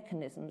have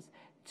mechanisms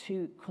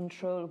to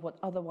control what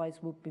otherwise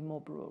would be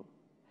mob rule.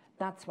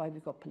 That's why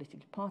we've got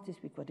political parties,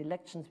 we've got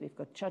elections, we've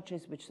got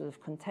judges which sort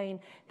of contain.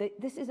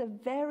 This is a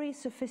very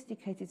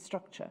sophisticated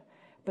structure.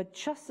 But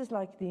just as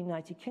like the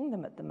United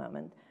Kingdom at the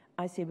moment,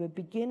 I say we're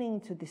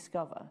beginning to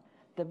discover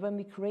that when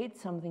we create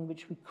something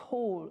which we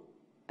call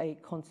a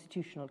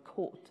constitutional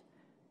court,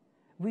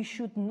 we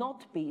should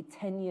not be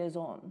 10 years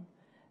on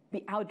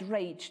be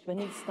outraged when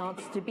it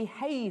starts to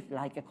behave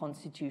like a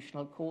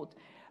constitutional court.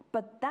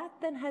 But that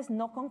then has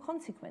knock-on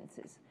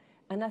consequences.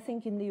 And I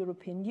think in the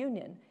European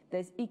Union,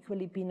 there's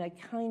equally been a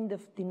kind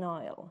of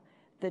denial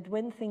that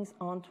when things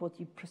aren't what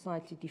you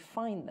precisely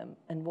define them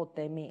and what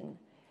they mean,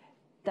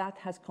 that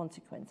has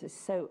consequences.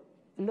 So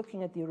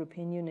looking at the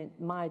European Union,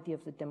 my idea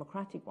of the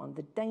democratic one,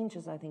 the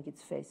dangers I think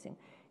it's facing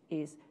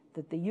is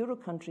that the Euro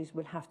countries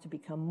will have to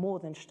become more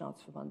than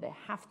Staatsverband. They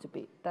have to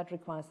be. That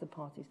requires the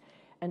parties.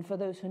 And for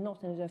those who are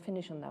not, and as I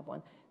finish on that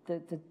one,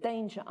 the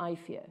danger I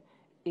fear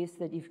is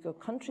that if you've got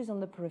countries on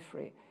the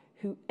periphery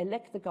who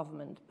elect the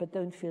government but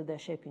don't feel they're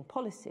shaping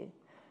policy,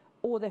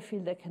 or they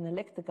feel they can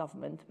elect the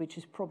government, which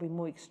is probably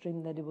more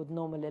extreme than they would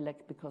normally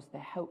elect because they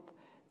hope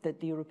that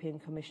the European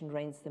Commission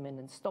reins them in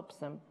and stops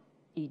them,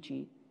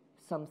 e.g.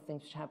 some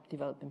things which have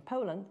developed in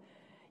Poland,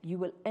 you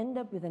will end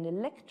up with an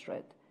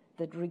electorate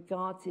that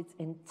regards its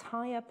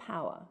entire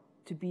power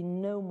to be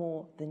no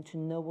more than to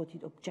know what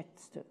it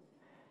objects to.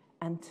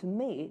 And to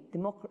me,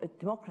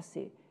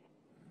 democracy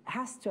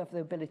has to have the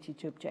ability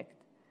to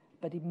object,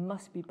 but it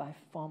must be by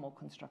far more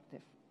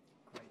constructive.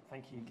 Great,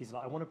 thank you, Gisela.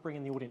 I want to bring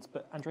in the audience,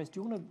 but Andreas, do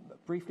you want to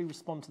briefly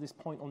respond to this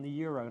point on the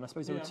euro? And I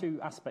suppose there are two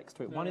aspects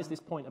to it. One is this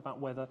point about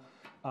whether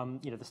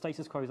the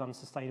status quo is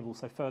unsustainable,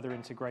 so further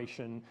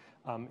integration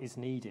is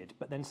needed.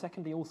 But then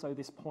secondly, also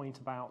this point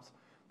about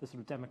the sort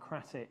of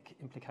democratic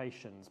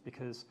implications,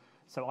 because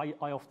so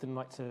I often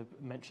like to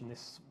mention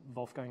this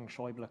Wolfgang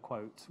Schäuble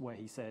quote where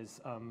he says,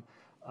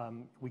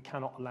 we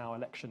cannot allow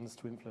elections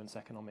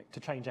to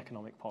change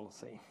economic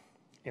policy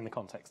in the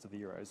context of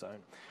the Eurozone.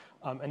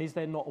 And is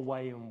there not a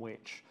way in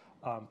which,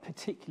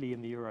 particularly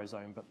in the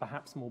Eurozone, but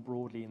perhaps more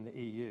broadly in the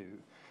EU,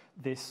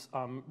 this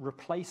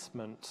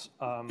replacement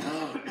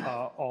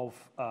or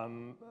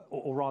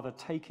rather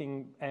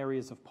taking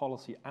areas of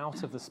policy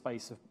out of the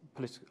space of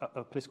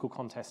political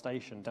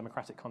contestation,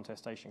 democratic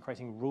contestation,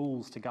 creating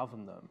rules to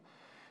govern them,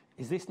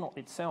 is this not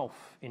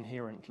itself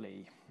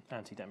inherently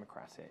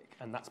anti-democratic?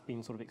 And that's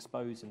been sort of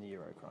exposed in the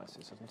euro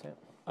crisis, hasn't it?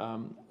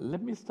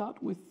 Let me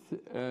start with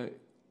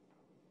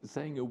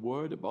saying a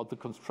word about the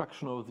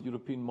construction of the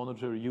European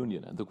Monetary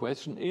Union. And the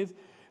question is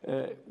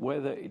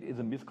whether it is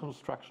a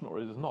misconstruction or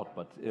it is not.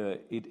 But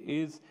it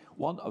is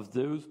one of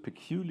those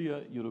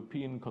peculiar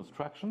European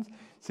constructions,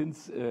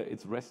 since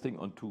it's resting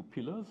on two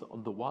pillars.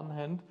 On the one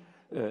hand,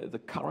 the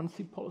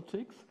currency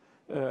politics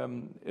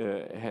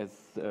has,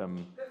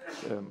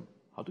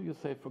 how do you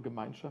say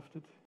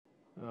vergemeinschaftet?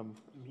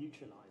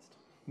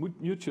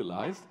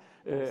 Mutualized,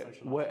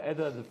 whereas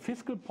the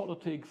fiscal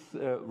politics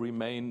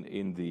remain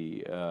in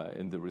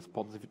the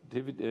response of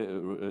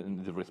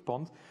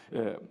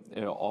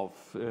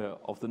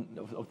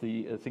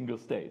the single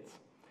states.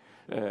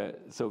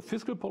 So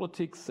fiscal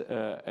politics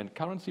and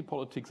currency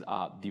politics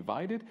are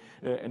divided,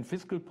 and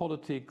fiscal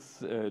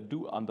politics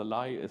do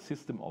underlie a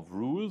system of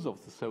rules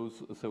of the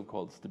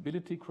so-called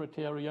stability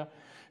criteria,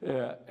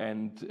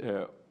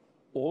 and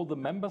all the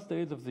member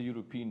states of the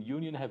European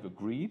Union have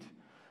agreed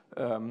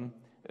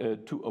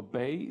to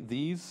obey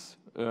these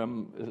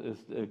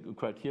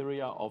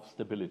criteria of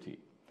stability.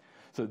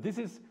 So this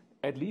is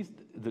at least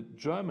the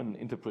German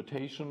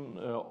interpretation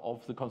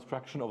of the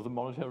construction of the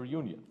monetary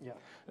union.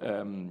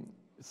 Yeah.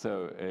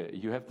 So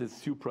you have this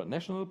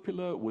supranational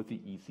pillar with the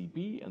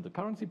ECB and the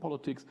currency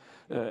politics,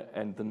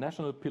 and the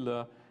national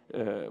pillar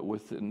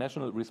with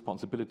national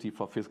responsibility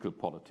for fiscal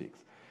politics.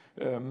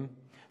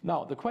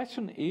 Now, the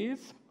question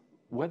is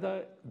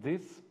whether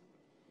this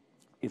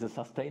is a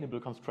sustainable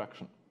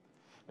construction.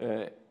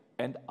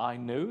 And I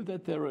know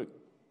that there are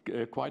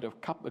quite a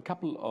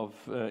couple of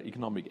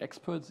economic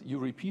experts. You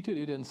repeated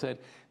it and said,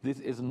 this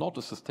is not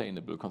a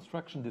sustainable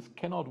construction, this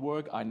cannot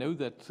work. I know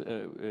that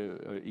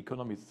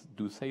economists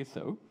do say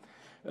so.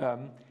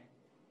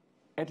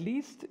 At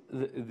least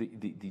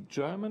the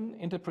German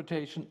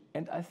interpretation,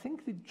 and I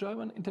think the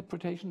German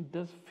interpretation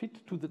does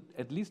fit to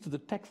at least to the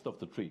text of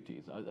the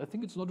treaties. I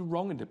think it's not a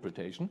wrong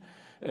interpretation.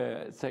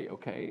 Say,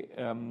 okay,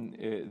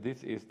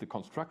 this is the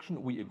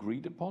construction we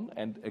agreed upon,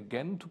 and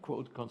again, to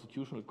quote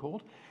Constitutional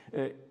Court,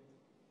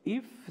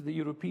 if the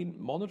European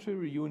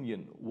Monetary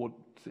Union would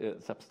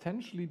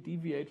substantially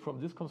deviate from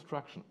this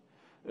construction,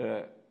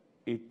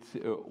 it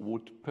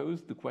would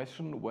pose the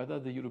question whether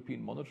the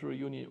European Monetary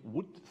Union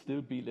would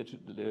still be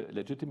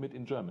legitimate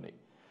in Germany.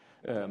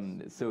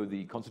 So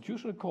the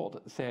Constitutional Court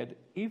said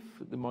if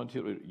the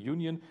Monetary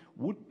Union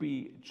would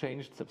be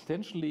changed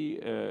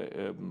substantially,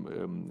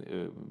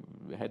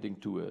 heading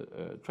to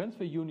a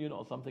transfer union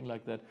or something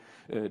like that,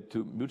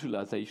 to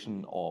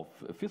mutualization of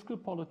fiscal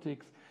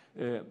politics,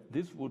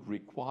 this would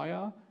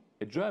require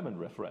a German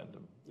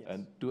referendum. Yes.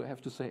 And do I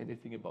have to say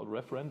anything about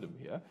referendum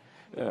here?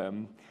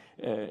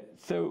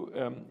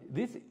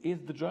 This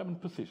is the German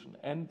position.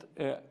 And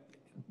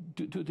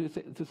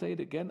to say it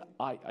again,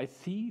 I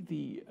see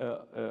the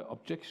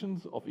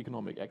objections of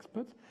economic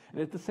experts.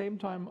 And at the same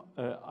time,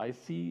 I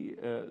see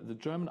the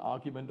German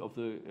argument of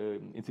the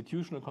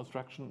institutional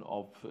construction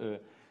of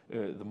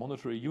the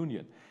monetary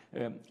union.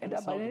 And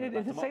at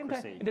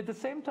the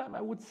same time,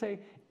 I would say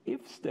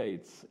if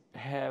states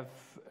have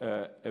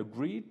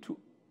agreed to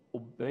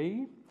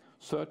obey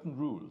certain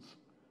rules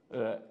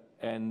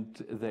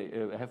and they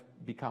have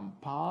become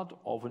part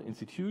of an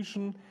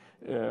institution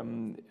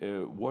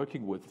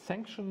working with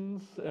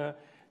sanctions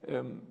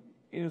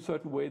in a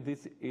certain way,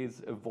 this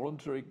is a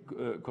voluntary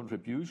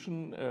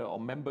contribution or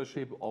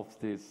membership of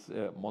this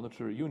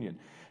monetary union.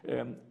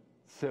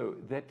 So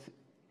that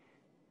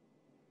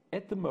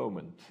at the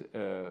moment,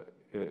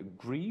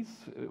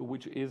 Greece,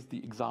 which is the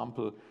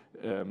example,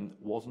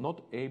 was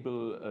not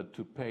able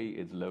to pay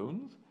its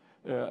loans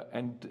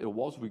and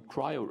was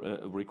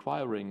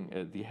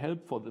requiring the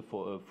help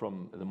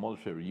from the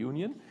monetary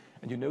union.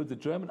 And you know the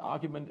German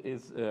argument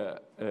is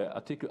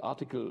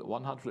Article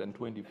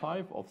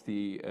 125 of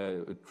the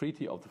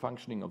Treaty of the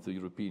Functioning of the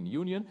European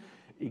Union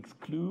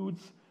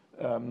excludes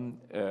that.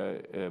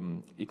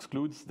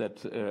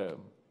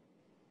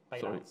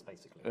 Bailouts,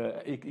 basically.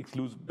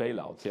 Excludes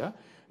bailouts, yeah.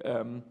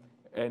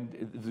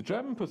 And the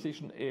German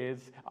position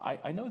is,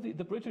 I know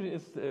the British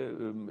is,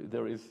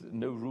 there is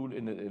no rule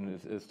in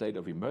a state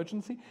of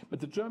emergency, but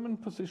the German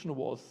position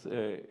was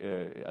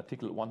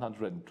Article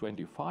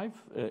 125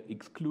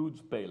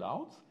 excludes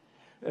bailouts.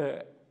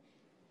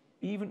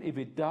 Even if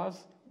it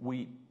does,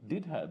 we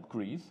did help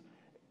Greece.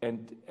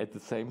 And at the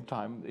same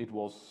time, it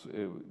was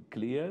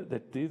clear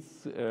that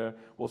this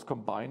was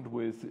combined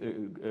with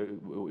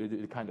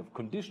a kind of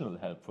conditional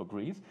help for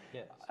Greece.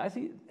 Yes. I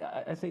say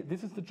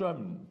this is the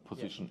German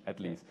position, yes, at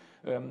least.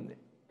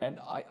 And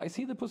I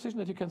see the position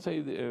that you can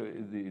say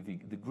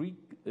the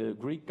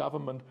Greek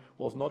government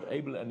was not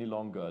able any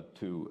longer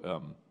to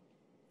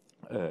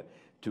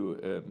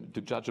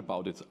judge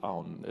about its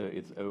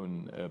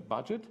own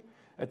budget.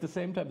 At the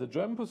same time, the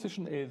German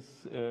position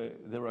is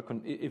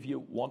if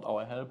you want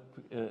our help,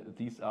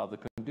 these are the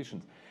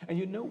conditions. And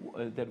you know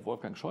that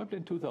Wolfgang Schäuble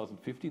in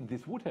 2015,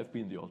 this would have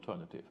been the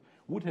alternative,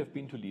 would have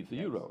been to leave the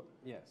euro.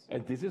 Yes.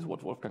 And this is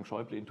what Wolfgang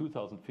Schäuble in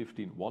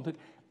 2015 wanted.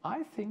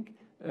 I think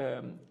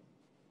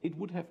it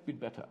would have been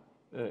better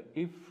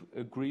if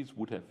Greece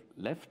would have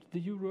left the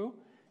euro,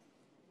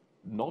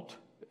 not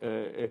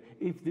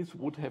if this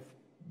would have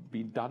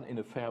been done in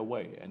a fair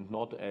way and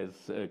not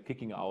as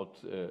kicking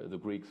out the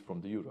Greeks from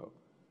the euro.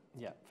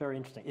 Yeah, very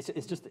interesting.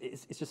 It's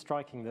just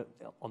striking that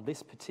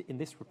in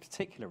this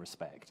particular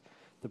respect,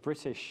 the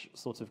British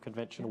sort of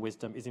conventional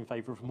wisdom is in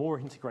favour of more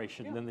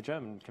integration than the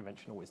German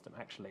conventional wisdom,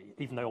 actually,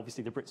 even though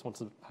obviously the Brits want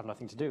to have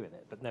nothing to do with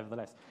it, but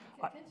nevertheless.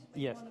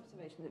 Yes. One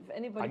observation. If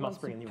anybody wants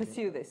to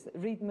pursue this,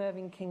 read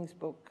Mervyn King's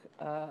book,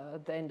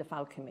 The End of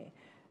Alchemy,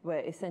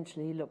 where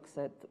essentially he looks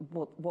at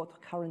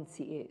what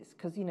currency is.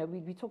 Because, you know,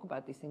 we talk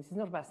about these things. It's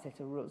not about a set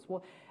of rules.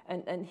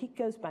 And he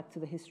goes back to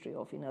the history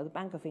of, you know, the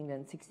Bank of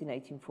England,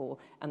 1684,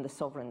 and the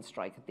sovereign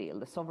strike a deal.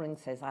 The sovereign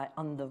says, I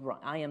am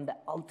the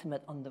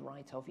ultimate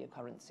underwriter of your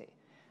currency.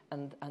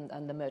 And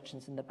the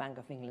merchants in the Bank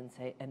of England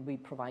say, and we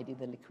provide you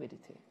the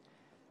liquidity.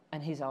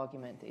 And his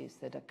argument is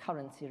that a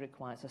currency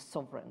requires a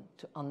sovereign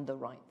to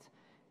underwrite.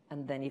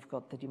 And then you've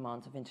got the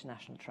demands of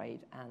international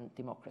trade and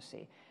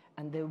democracy.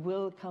 And there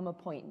will come a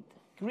point.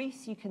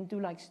 Greece, you can do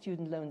like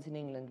student loans in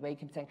England, where you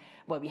can say,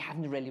 well, we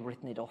haven't really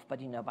written it off,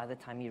 but, you know, by the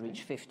time you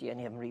reach 50 and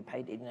you haven't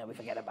repaid it, you know, we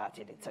forget about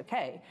it, it's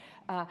okay.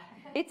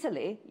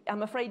 Italy,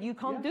 I'm afraid you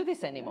can't do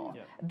this anymore.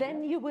 Yeah.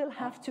 Then you will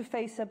have to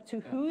face up to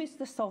who is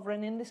the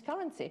sovereign in this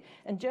currency.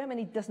 And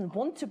Germany doesn't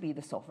want to be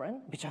the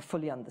sovereign, which I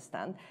fully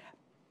understand.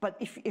 But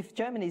if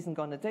Germany isn't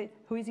going to do it,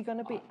 who is he going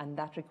to be? And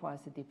that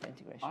requires a deeper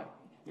integration.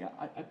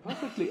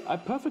 I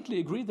perfectly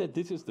agree that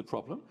this is the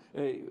problem.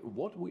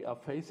 What we are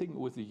facing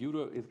with the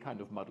euro is kind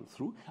of muddled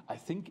through. I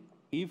think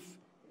if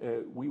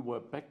we were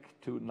back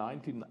to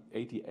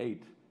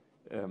 1988,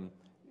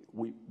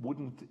 we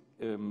wouldn't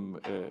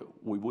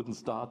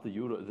start the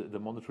euro, the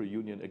monetary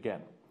union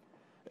again.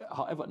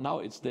 However, now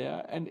it's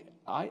there, and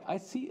I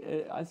see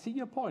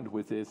your point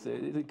with this.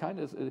 It's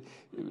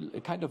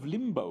a kind of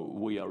limbo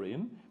we are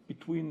in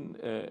between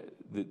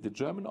the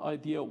German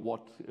idea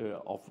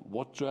of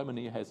what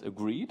Germany has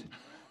agreed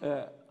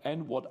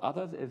and what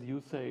others, as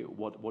you say,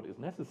 what is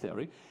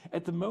necessary.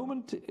 At the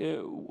moment,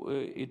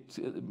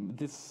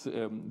 this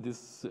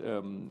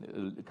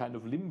kind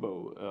of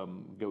limbo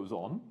goes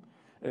on.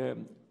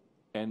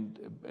 And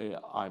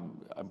I'm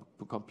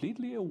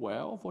completely aware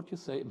of what you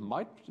say.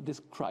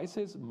 This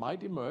crisis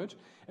might emerge,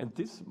 and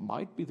this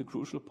might be the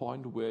crucial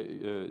point where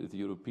the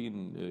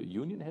European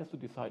Union has to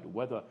decide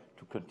whether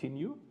to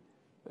continue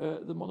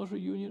the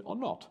monetary union or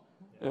not.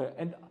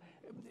 And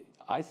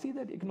I see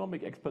that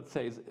economic experts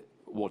say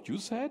what you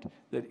said,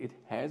 that it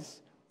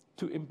has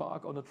to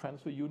embark on a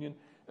transfer union,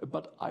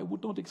 but I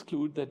would not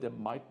exclude that there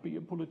might be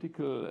a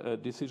political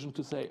decision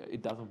to say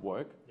it doesn't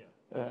work.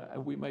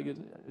 And we make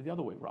it the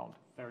other way around.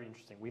 Very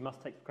interesting. We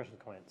must take questions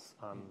and comments.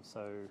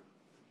 So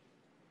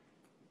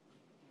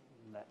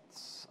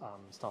let's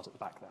start at the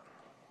back there.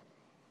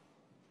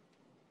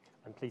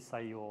 And please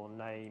say your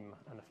name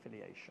and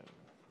affiliation.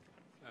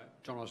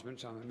 John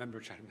Osmond, I'm a member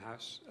of Chatham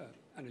House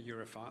and a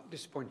Europhile,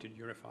 disappointed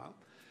Europhile.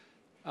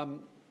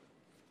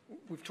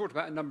 We've talked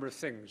about a number of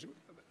things.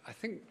 I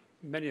think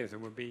many of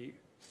them will be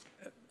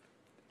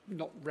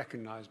not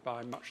recognised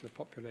by much of the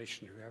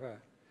population who have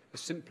a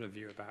simpler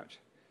view about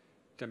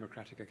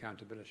democratic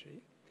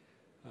accountability.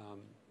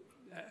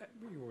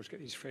 You always get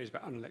these phrases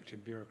about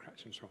unelected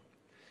bureaucrats and so on.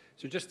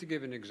 So just to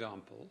give an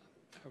example,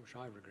 which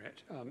I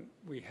regret,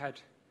 we had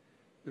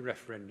the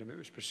referendum. It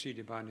was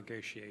preceded by a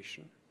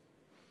negotiation.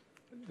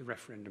 The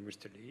referendum was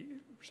to leave,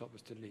 the result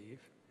was to leave.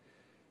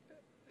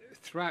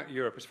 Throughout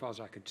Europe, as far as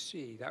I could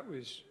see, that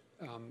was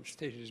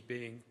stated as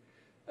being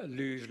a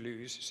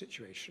lose-lose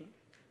situation.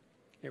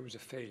 It was a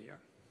failure.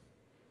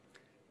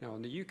 Now,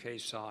 on the UK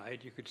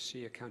side, you could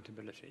see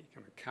accountability.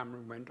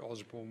 Cameron went,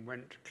 Osborne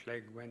went,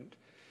 Clegg went,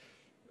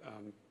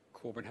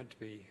 Corbyn had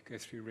to go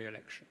through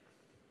re-election.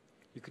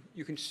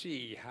 You can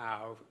see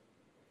how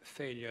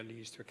failure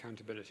leads to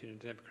accountability in a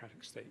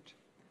democratic state.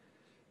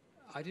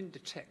 I didn't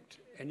detect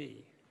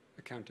any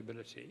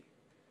accountability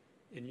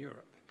in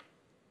Europe.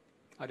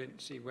 I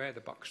didn't see where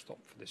the buck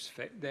stopped for this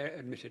their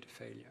admitted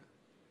failure.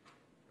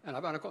 And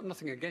I've got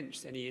nothing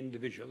against any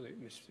individual,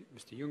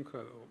 Mr. Juncker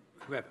or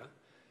whoever,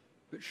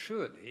 but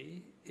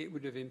surely it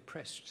would have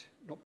impressed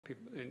not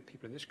people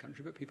in this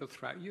country, but people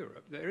throughout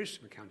Europe. There is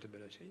some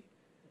accountability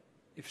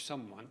if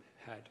someone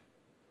had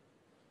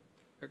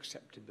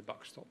accepted the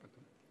buck stop with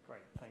them.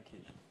 Great, thank you.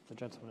 The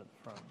gentleman at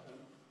the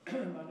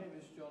front. My name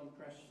is John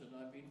Preston.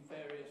 I've been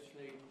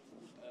variously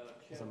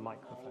There's a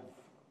microphone. of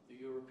the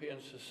European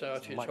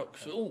Society at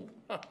Oxford. Oh,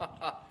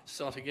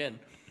 start again.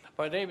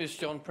 My name is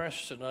John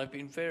Preston. I've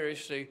been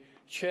variously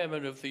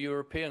chairman of the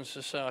European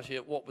Society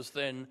at what was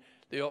then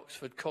the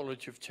Oxford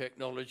College of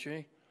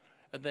Technology,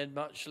 and then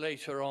much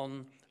later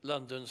on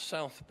London's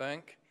South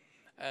Bank,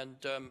 and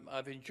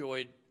I've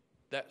enjoyed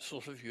that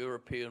sort of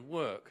European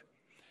work.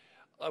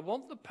 I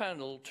want the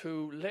panel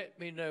to let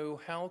me know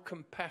how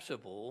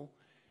compatible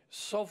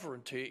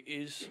sovereignty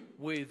is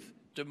with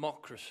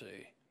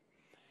democracy,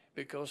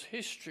 because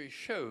history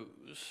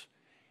shows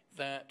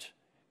that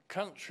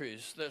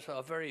countries that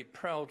are very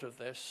proud of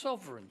their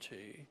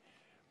sovereignty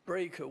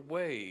break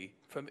away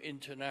from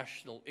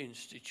international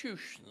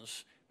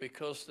institutions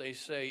because they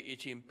say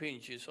it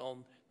impinges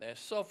on their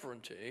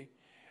sovereignty,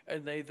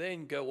 and they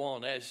then go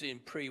on, as in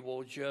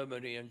pre-war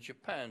Germany and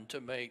Japan,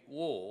 to make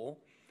war.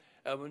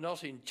 And we're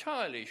not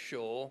entirely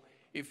sure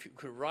if you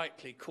could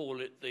rightly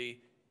call it the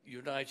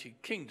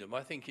United Kingdom.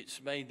 I think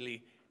it's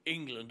mainly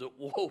England at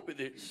war with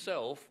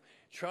itself,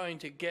 trying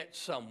to get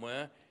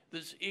somewhere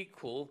that's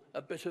equal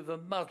a bit of a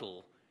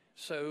muddle.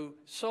 So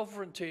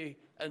sovereignty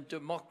and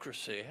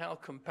democracy, how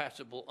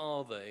compatible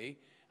are they,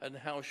 and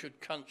how should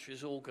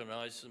countries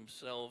organise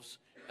themselves,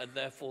 and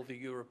therefore the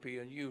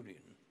European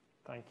Union?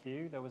 Thank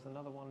you. There was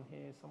another one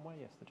here somewhere.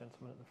 Yes, the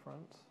gentleman at the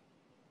front.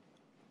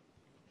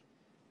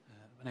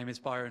 My name is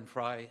Byron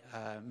Fry,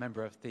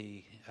 member of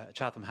the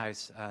Chatham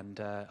House and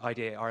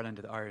IDA Ireland,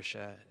 the Irish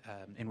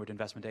Inward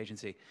Investment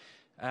Agency.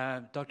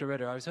 Dr.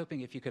 Ritter, I was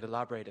hoping if you could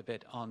elaborate a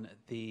bit on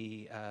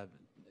the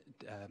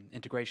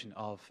integration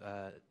of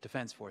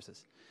defence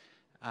forces.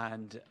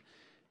 And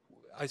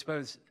I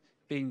suppose,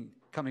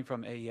 coming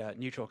from a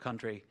neutral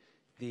country,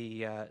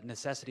 the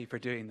necessity for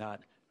doing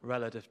that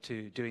relative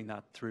to doing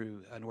that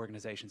through an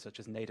organisation such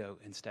as NATO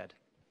instead.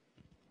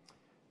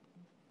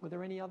 Were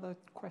there any other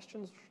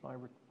questions? Should I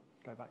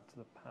go back to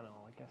the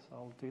panel? I guess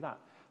I'll do that.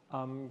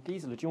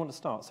 Gisela, do you want to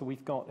start? So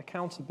we've got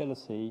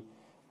accountability,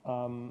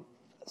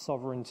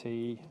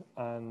 sovereignty,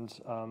 and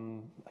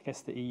I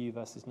guess the EU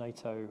versus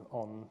NATO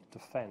on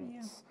defence.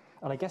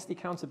 Yeah. And I guess the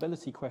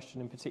accountability question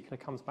in particular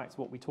comes back to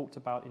what we talked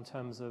about in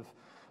terms of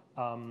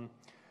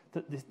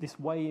this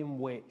way in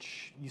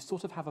which you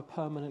sort of have a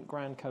permanent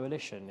grand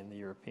coalition in the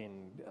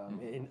European,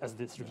 as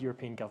the sort of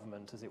European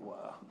government, as it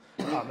were.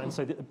 And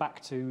so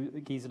back to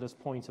Gisela's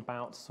point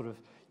about sort of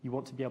you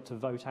want to be able to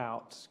vote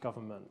out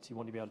government, you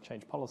want to be able to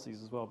change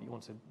policies as well, but you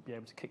want to be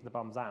able to kick the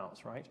bums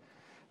out, right?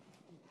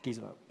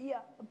 Gisela. Yeah,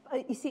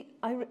 you see,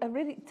 I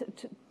really,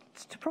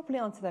 to properly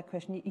answer that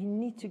question, you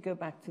need to go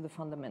back to the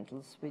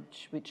fundamentals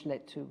which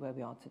led to where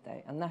we are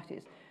today. And that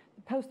is,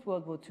 the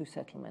post-World War II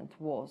settlement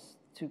was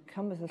to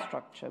come with a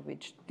structure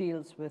which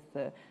deals with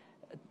the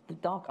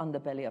dark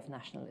underbelly of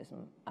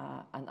nationalism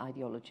and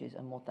ideologies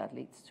and what that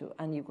leads to.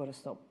 And you've got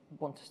to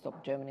want to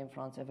stop Germany and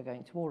France ever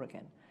going to war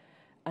again.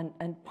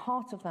 And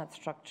part of that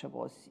structure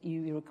was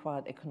you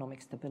required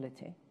economic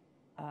stability.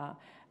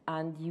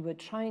 And you were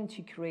trying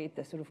to create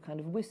the sort of kind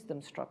of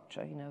wisdom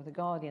structure, you know, the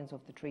guardians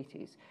of the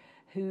treaties,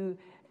 who,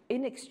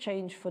 in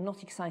exchange for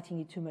not exciting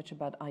you too much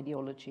about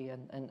ideology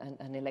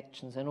and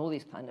elections and all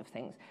these kind of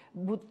things,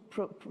 would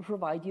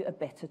provide you a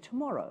better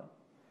tomorrow.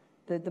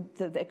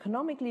 The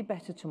economically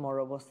better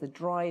tomorrow was the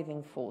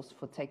driving force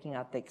for taking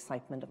out the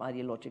excitement of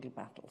ideological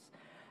battles.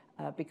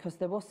 Because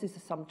there was this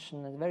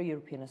assumption, a very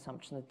European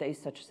assumption, that there is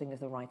such a thing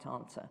as the right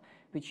answer,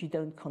 which you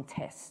don't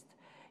contest.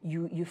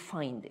 You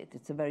find it.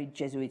 It's a very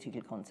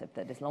Jesuitical concept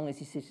that as long as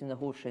you sit in the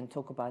horseshoe and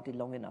talk about it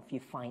long enough, you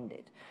find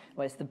it.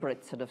 Whereas the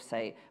Brits sort of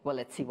say, well,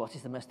 let's see what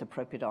is the most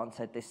appropriate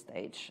answer at this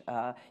stage.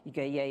 You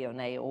go yay or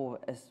nay, or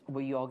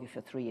you argue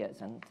for 3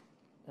 years and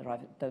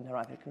don't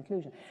arrive at a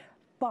conclusion.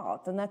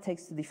 But, and that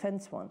takes the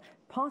defence one,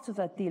 part of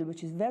that deal,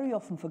 which is very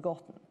often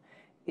forgotten,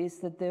 is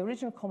that the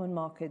original common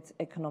market's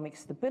economic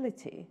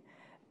stability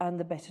and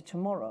the better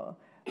tomorrow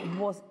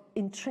was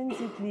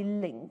intrinsically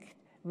linked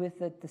with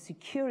that the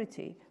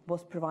security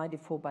was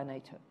provided for by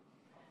NATO.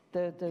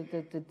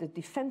 The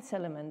defense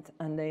element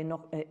and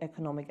the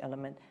economic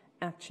element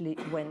actually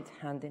went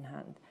hand in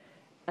hand.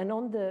 And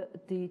on the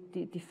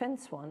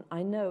defense one,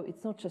 I know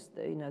it's not just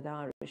the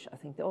Irish. I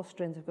think the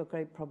Austrians have got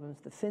great problems.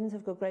 The Finns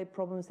have got great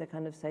problems. They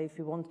kind of say if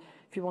you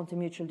want a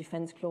mutual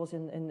defense clause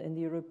in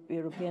the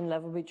European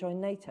level, we join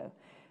NATO.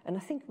 And I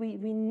think we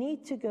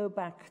need to go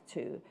back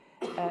to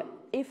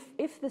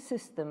if the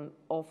system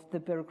of the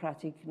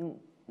bureaucratic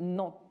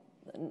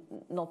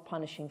not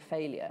punishing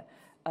failure,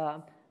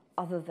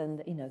 other than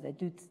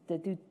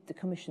the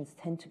commissions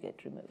tend to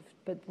get removed.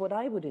 But what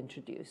I would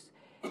introduce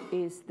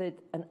is that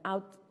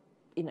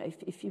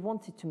if you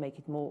wanted to make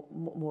it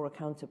more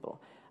accountable,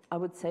 I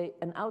would say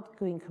an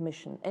outgoing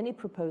commission, any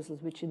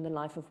proposals which in the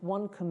life of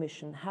one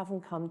commission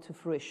haven't come to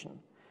fruition,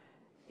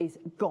 is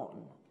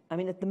gone. I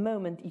mean, at the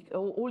moment,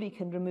 all you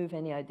can remove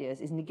any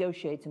ideas is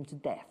negotiate them to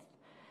death,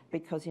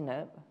 because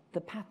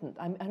the patent.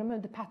 I remember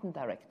the patent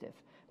directive.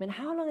 I mean,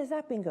 how long has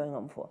that been going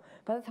on for?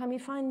 By the time you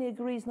finally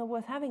agree, it's not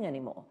worth having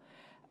anymore.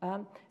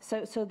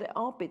 So there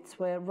are bits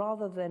where,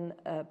 rather than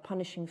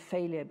punishing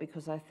failure,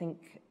 because I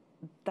think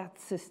that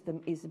system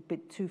is a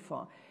bit too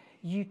far,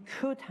 you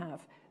could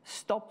have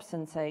stops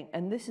and saying,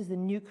 and this is the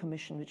new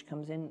commission which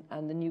comes in,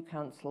 and the new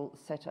council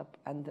set up,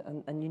 and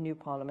the new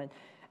parliament,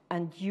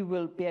 and you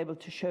will be able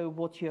to show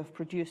what you have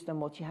produced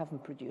and what you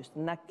haven't produced,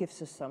 and that gives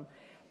us some.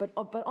 But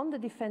on the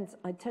defence,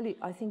 I tell you,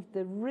 I think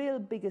the real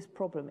biggest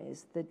problem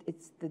is that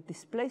it's the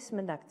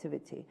displacement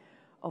activity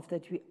of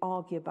that we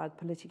argue about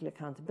political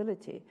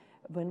accountability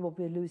when what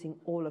we're losing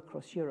all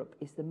across Europe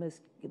is the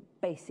most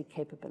basic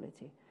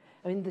capability.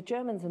 I mean, the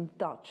Germans and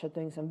Dutch are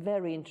doing some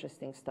very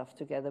interesting stuff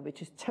together,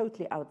 which is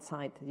totally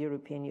outside the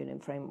European Union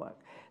framework.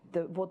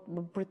 What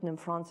Britain and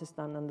France has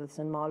done under the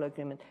St. Malo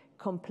Agreement,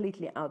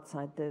 completely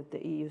outside the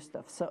EU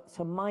stuff.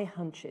 So my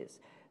hunch is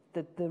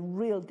that the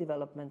real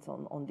developments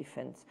on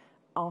defence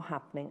are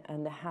happening,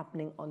 and they're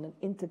happening on an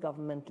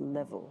intergovernmental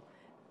level.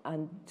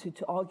 And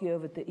to argue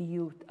over the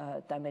EU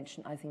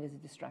dimension, I think, is a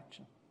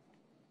distraction.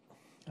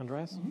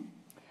 Andreas?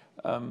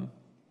 Mm-hmm.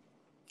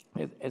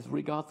 As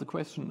regards the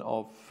question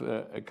of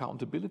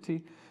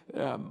accountability,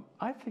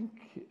 I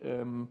think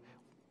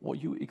what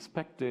you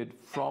expected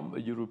from a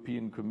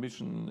European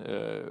Commission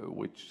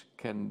which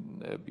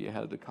can be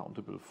held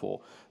accountable for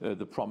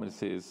the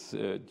promises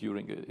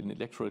during an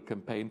electoral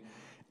campaign,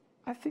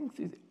 I think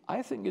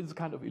it's a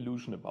kind of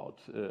illusion about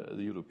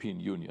the European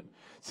Union,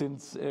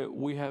 since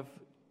we have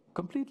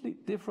completely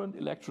different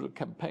electoral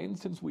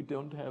campaigns, since we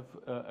don't have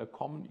a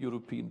common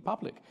European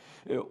public.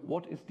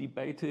 What is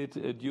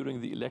debated during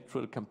the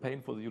electoral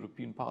campaign for the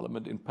European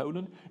Parliament in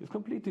Poland is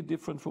completely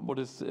different from what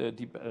is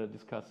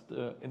discussed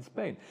in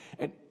Spain.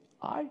 And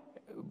I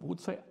would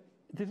say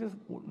this is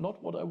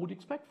not what I would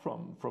expect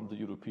from the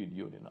European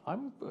Union.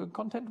 I'm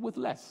content with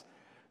less.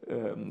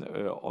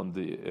 On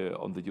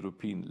the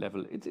European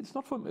level, it's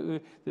not from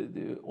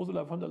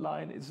Ursula von der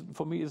Leyen.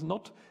 For me, is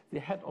not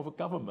the head of a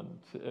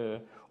government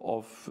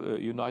of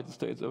United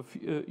States of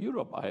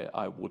Europe.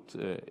 I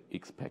would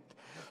expect.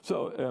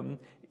 So,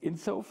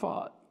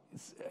 insofar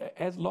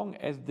as long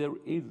as there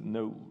is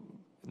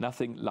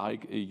nothing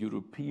like a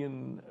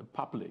European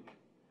public,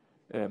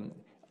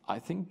 I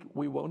think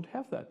we won't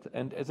have that.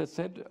 And as I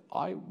said,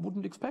 I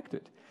wouldn't expect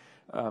it.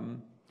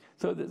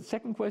 So the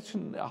second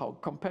question, how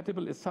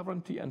compatible is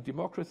sovereignty and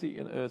democracy?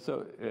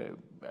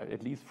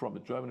 At least from a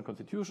German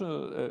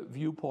constitutional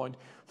viewpoint,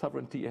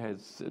 sovereignty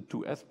has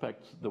two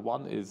aspects. The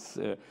one is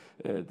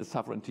the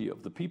sovereignty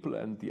of the people,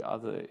 and the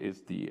other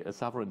is the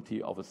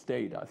sovereignty of a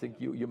state. I think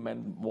you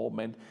meant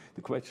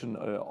the question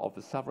of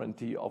the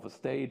sovereignty of a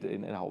state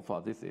and how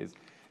far this is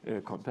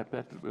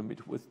compatible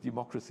with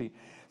democracy.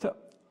 So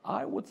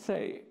I would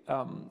say,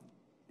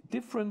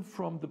 different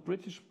from the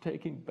British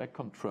taking back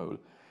control,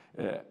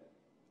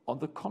 on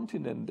the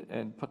continent,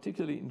 and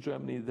particularly in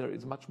Germany, there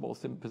is much more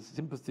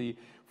sympathy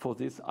for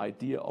this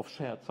idea of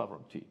shared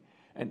sovereignty.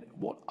 And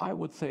what I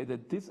would say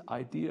that this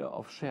idea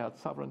of shared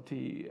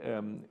sovereignty,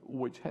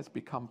 which has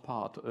become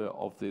part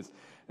of this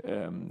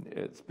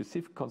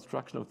specific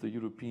construction of the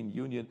European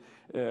Union,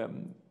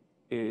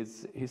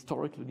 is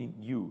historically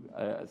new.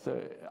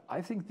 So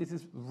I think this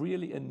is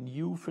really a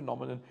new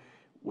phenomenon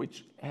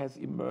which has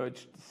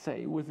emerged,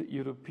 say, with the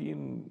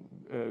European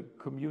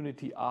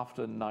community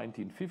after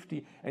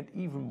 1950, and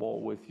even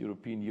more with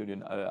European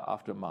Union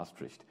after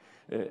Maastricht.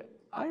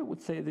 I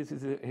would say this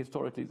is a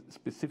historically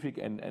specific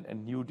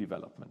and new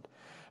development.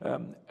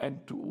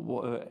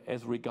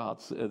 As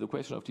regards the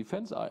question of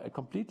defense, I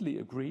completely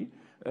agree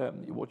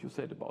what you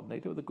said about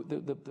NATO.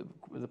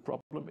 The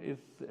problem is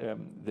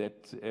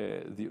that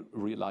the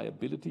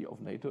reliability of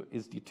NATO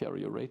is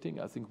deteriorating.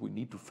 I think we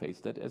need to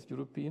face that as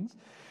Europeans.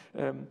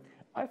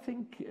 I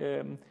think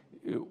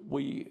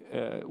we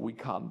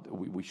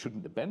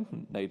shouldn't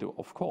abandon NATO,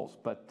 of course,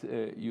 but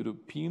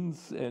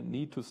Europeans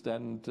need to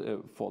stand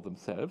for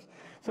themselves.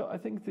 So I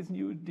think this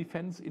new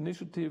defense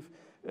initiative,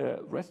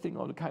 resting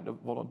on a kind of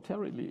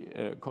voluntarily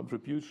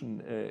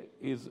contribution,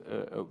 is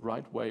a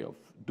right way of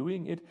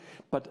doing it.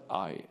 But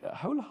I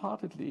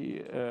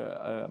wholeheartedly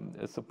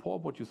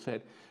support what you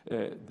said,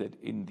 that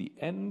in the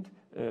end,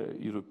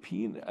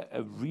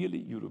 a really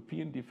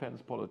European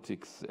defense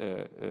politics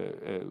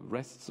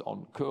rests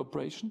on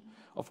cooperation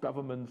of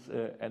governments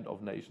and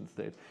of nation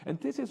states. And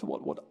this is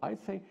what I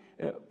say,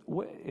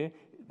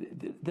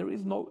 there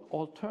is no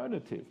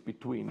alternative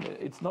between,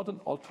 it's not an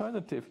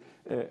alternative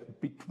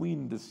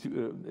between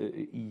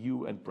the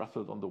EU and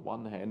Brussels on the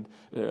one hand,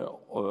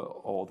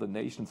 or the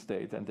nation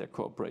states and their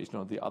cooperation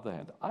on the other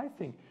hand. I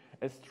think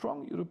a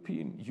strong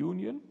European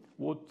Union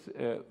would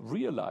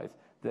realize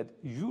that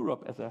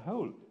Europe as a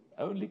whole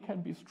only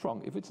can be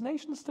strong if its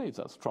nation states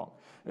are strong.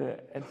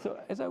 And so,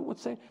 as I would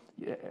say,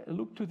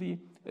 look to the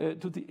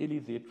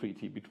Élysée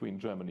Treaty between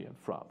Germany and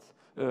France.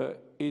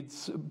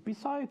 It's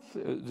besides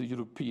the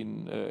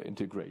European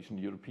integration,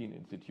 European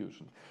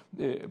institutions,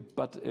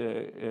 but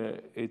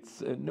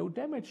it's no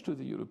damage to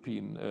the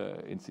European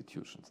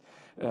institutions.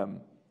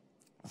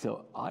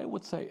 So I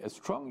would say a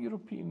strong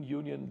European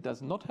Union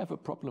does not have a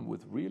problem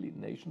with really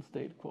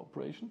nation-state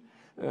cooperation,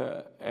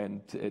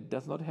 and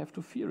does not have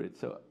to fear it.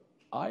 So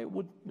I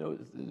would know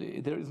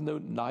there is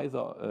not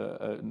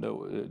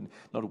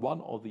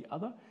one or the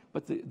other,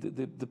 but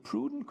the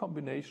prudent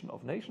combination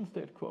of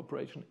nation-state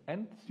cooperation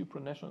and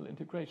supranational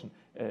integration,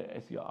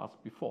 as you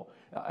asked before.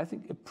 I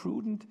think a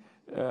prudent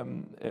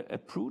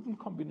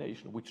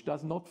combination which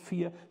does not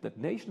fear that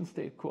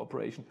nation-state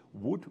cooperation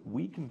would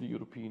weaken the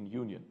European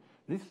Union.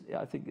 This,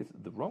 I think, is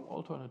the wrong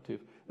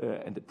alternative,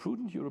 and a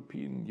prudent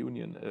European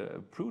Union,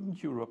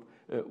 prudent Europe,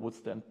 would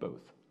stand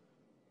both.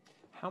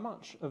 How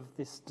much of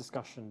this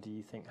discussion do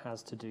you think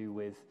has to do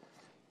with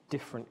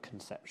different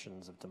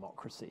conceptions of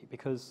democracy?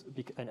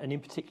 And in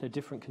particular,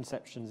 different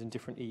conceptions in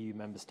different EU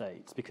member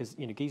states? Because,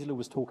 Gisela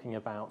was talking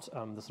about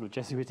the sort of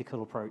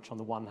Jesuitical approach on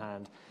the one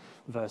hand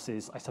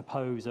versus, I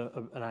suppose,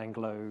 an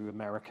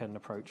Anglo-American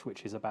approach,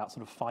 which is about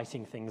sort of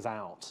fighting things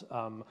out.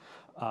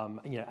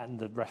 And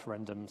the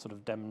referendum sort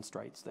of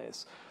demonstrates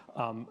this.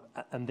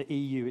 And the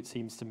EU, it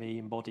seems to me,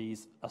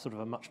 embodies a sort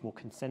of a much more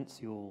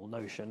consensual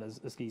notion, as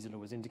Gisela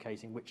was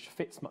indicating, which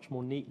fits much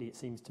more neatly, it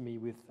seems to me,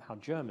 with how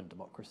German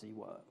democracy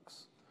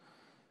works.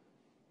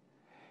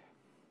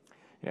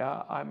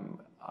 Yeah,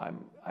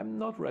 I'm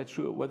not right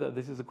sure whether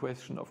this is a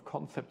question of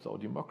concepts or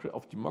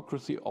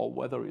democracy, or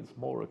whether it's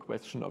more a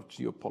question of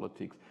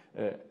geopolitics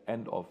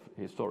and of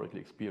historical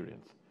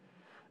experience.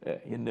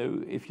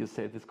 If you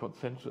say this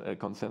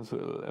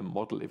consensual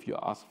model, if you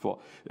ask for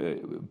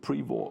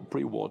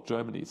pre-war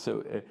Germany,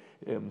 so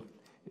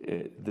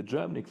the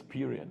German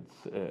experience,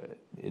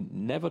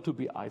 never to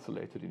be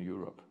isolated in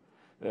Europe,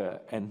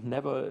 and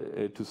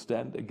never to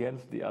stand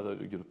against the other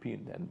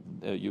Europeans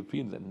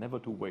and never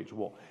to wage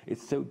war.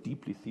 It's so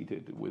deeply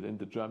seated within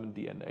the German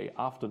DNA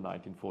after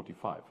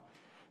 1945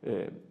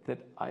 that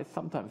I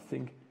sometimes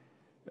think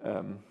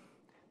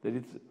that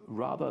it's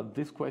rather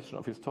this question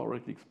of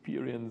historical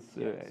experience,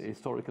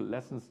 historical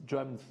lessons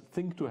Germans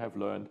think to have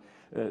learned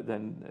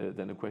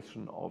than a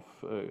question of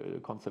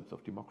concepts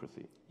of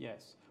democracy.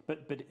 Yes.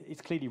 But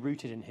it's clearly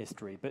rooted in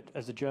history. But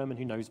as a German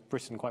who knows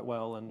Britain quite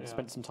well and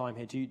spent some time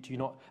here, do you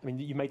not? I mean,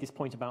 you made this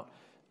point about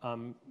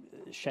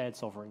shared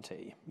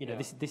sovereignty.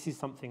 This is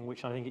something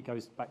which I think it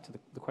goes back to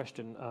the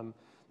question.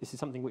 This is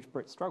something which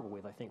Brits struggle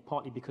with, I think,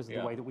 partly because of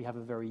the way that we have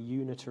a very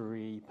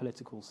unitary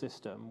political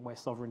system where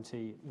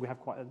sovereignty, we have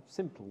quite a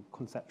simple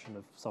conception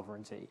of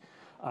sovereignty.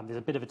 There's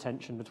a bit of a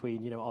tension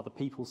between, are the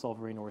people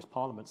sovereign or is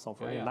Parliament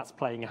sovereign? And that's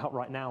playing out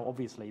right now,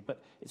 obviously.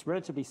 But it's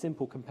relatively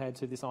simple compared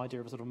to this idea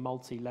of a sort of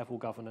multi-level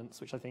governance,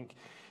 which I think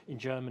in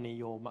Germany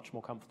you're much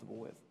more comfortable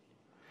with.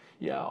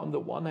 yeah, on the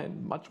one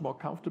hand, much more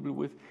comfortable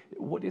with.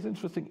 What is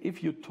interesting,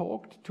 if you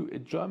talked to a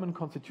German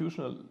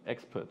constitutional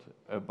expert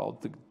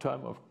about the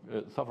term of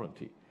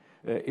sovereignty,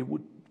 it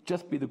would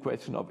just be the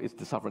question of, is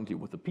the sovereignty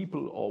with the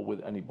people or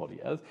with anybody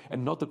else,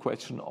 and not the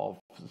question of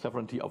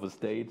sovereignty of a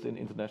state in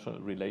international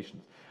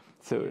relations.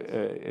 So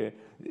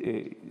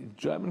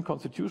German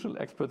constitutional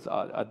experts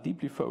are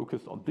deeply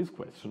focused on this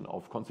question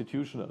of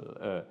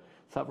constitutional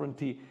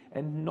sovereignty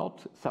and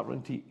not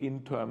sovereignty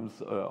in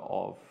terms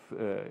of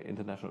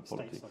international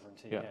politics. State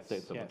sovereignty, yeah, yes.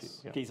 state sovereignty.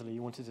 Yes. Yeah. Gisela,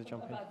 you wanted to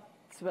jump in? About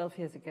 12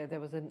 years ago, there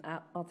was an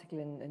article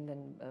in the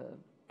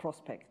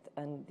Prospect,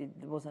 and it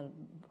was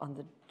on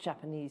the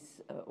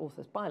Japanese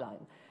author's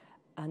byline,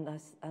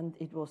 and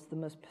it was the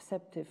most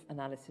perceptive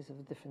analysis of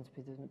the difference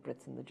between the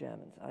Brits and the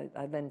Germans.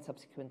 I then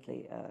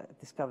subsequently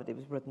discovered it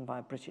was written by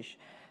a British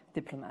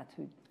diplomat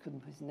who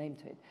couldn't put his name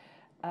to it.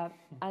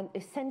 And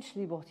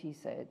essentially what he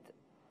said,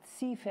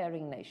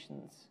 seafaring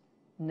nations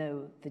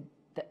know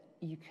that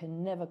you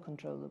can never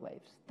control the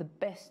waves. The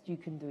best you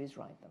can do is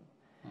ride them.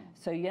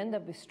 So you end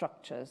up with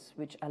structures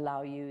which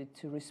allow you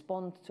to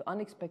respond to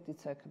unexpected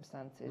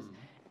circumstances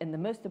in the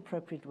most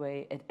appropriate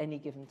way at any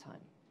given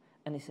time.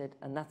 And he said,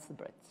 and that's the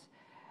Brits.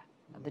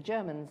 And the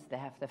Germans, they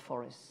have their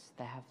forests,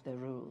 they have their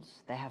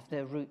rules, they have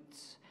their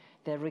routes,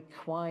 they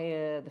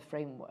require the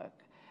framework.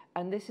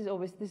 And this is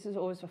always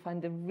I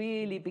find a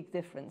really big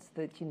difference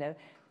that, you know,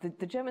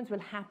 the Germans will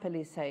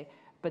happily say,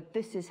 but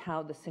this is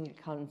how the single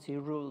currency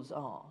rules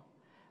are.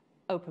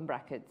 Open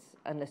brackets,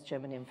 unless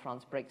Germany and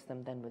France breaks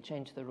them, then we'll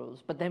change the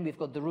rules. But then we've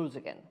got the rules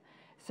again.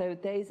 So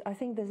I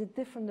think there's a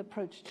different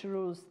approach to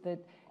rules that,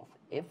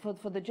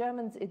 for the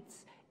Germans,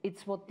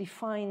 it's what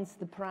defines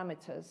the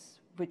parameters,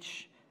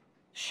 which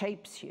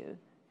shapes you.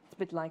 It's a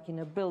bit like, you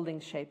know,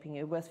 buildings shaping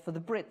you. Whereas for the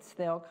Brits,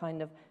 they are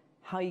kind of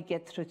how you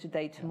get through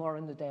today, tomorrow,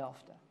 and the day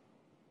after.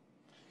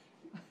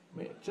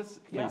 That's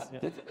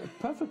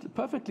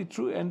perfectly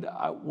true. And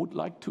I would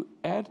like to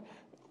add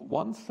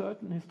one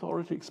certain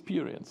historical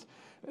experience.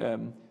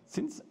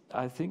 Since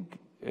I think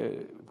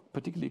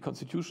particularly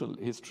constitutional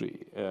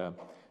history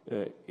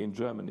in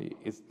Germany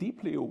is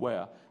deeply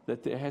aware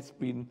that there has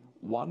been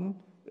one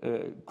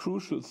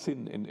crucial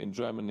sin in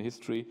German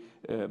history.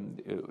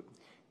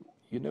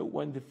 You know,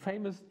 when the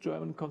famous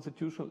German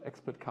constitutional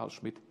expert Carl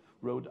Schmitt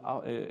wrote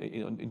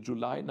in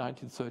July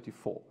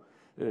 1934,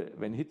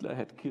 when Hitler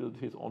had killed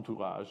his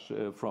entourage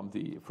from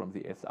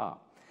the SR.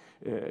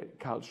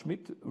 Carl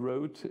Schmitt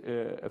wrote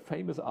a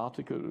famous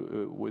article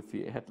with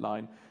the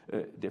headline,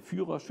 Der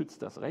Führer schützt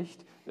das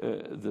Recht,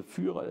 the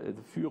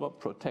Führer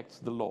protects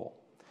the law.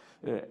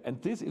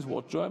 And this is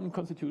what German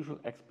constitutional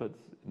experts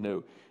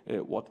know,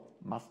 what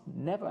must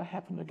never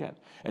happen again.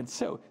 And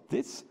so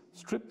this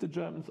stripped the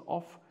Germans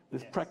of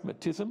this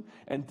pragmatism,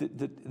 and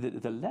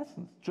the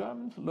lessons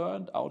Germans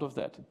learned out of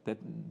that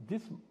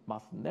this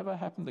must never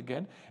happen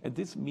again. And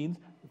this means,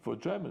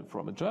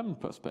 from a German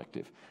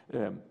perspective,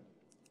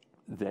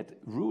 that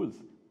rules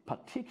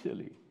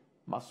particularly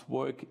must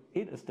work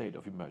in a state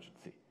of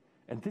emergency.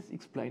 And this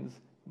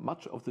explains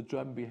much of the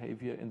German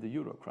behavior in the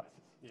Euro crisis.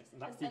 Yes,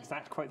 and that's the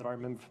exact quote that I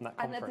remember from that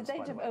conference. And at the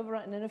date of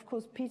override, and of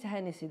course Peter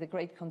Hennessy, the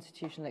great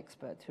constitutional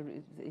expert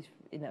who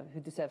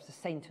deserves a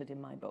sainthood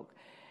in my book,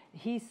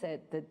 he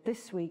said that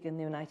this week in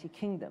the United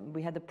Kingdom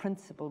we had a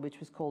principle which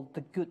was called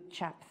the good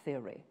chap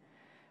theory,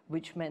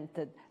 which meant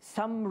that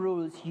some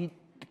rules the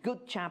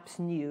good chaps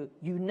knew,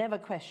 you never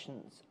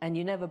questioned and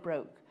you never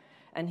broke.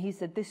 And he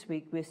said this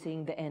week we're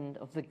seeing the end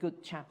of the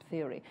good chap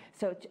theory.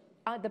 So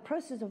the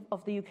process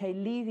of the UK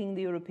leaving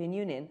the European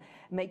Union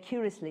may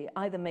curiously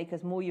either make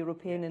us more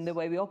European in the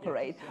way we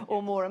operate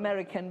or more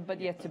American, but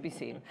yet to be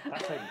seen.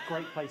 That's a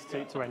great place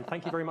to end.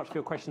 Thank you very much for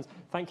your questions.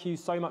 Thank you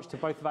so much to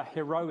both of our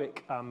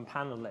heroic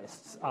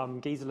panellists.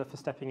 Gisela for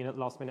stepping in at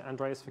the last minute,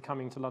 Andreas for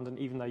coming to London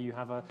even though you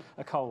have a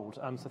cold.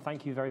 So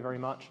thank you very, very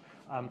much.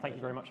 Thank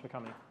you very much for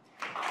coming.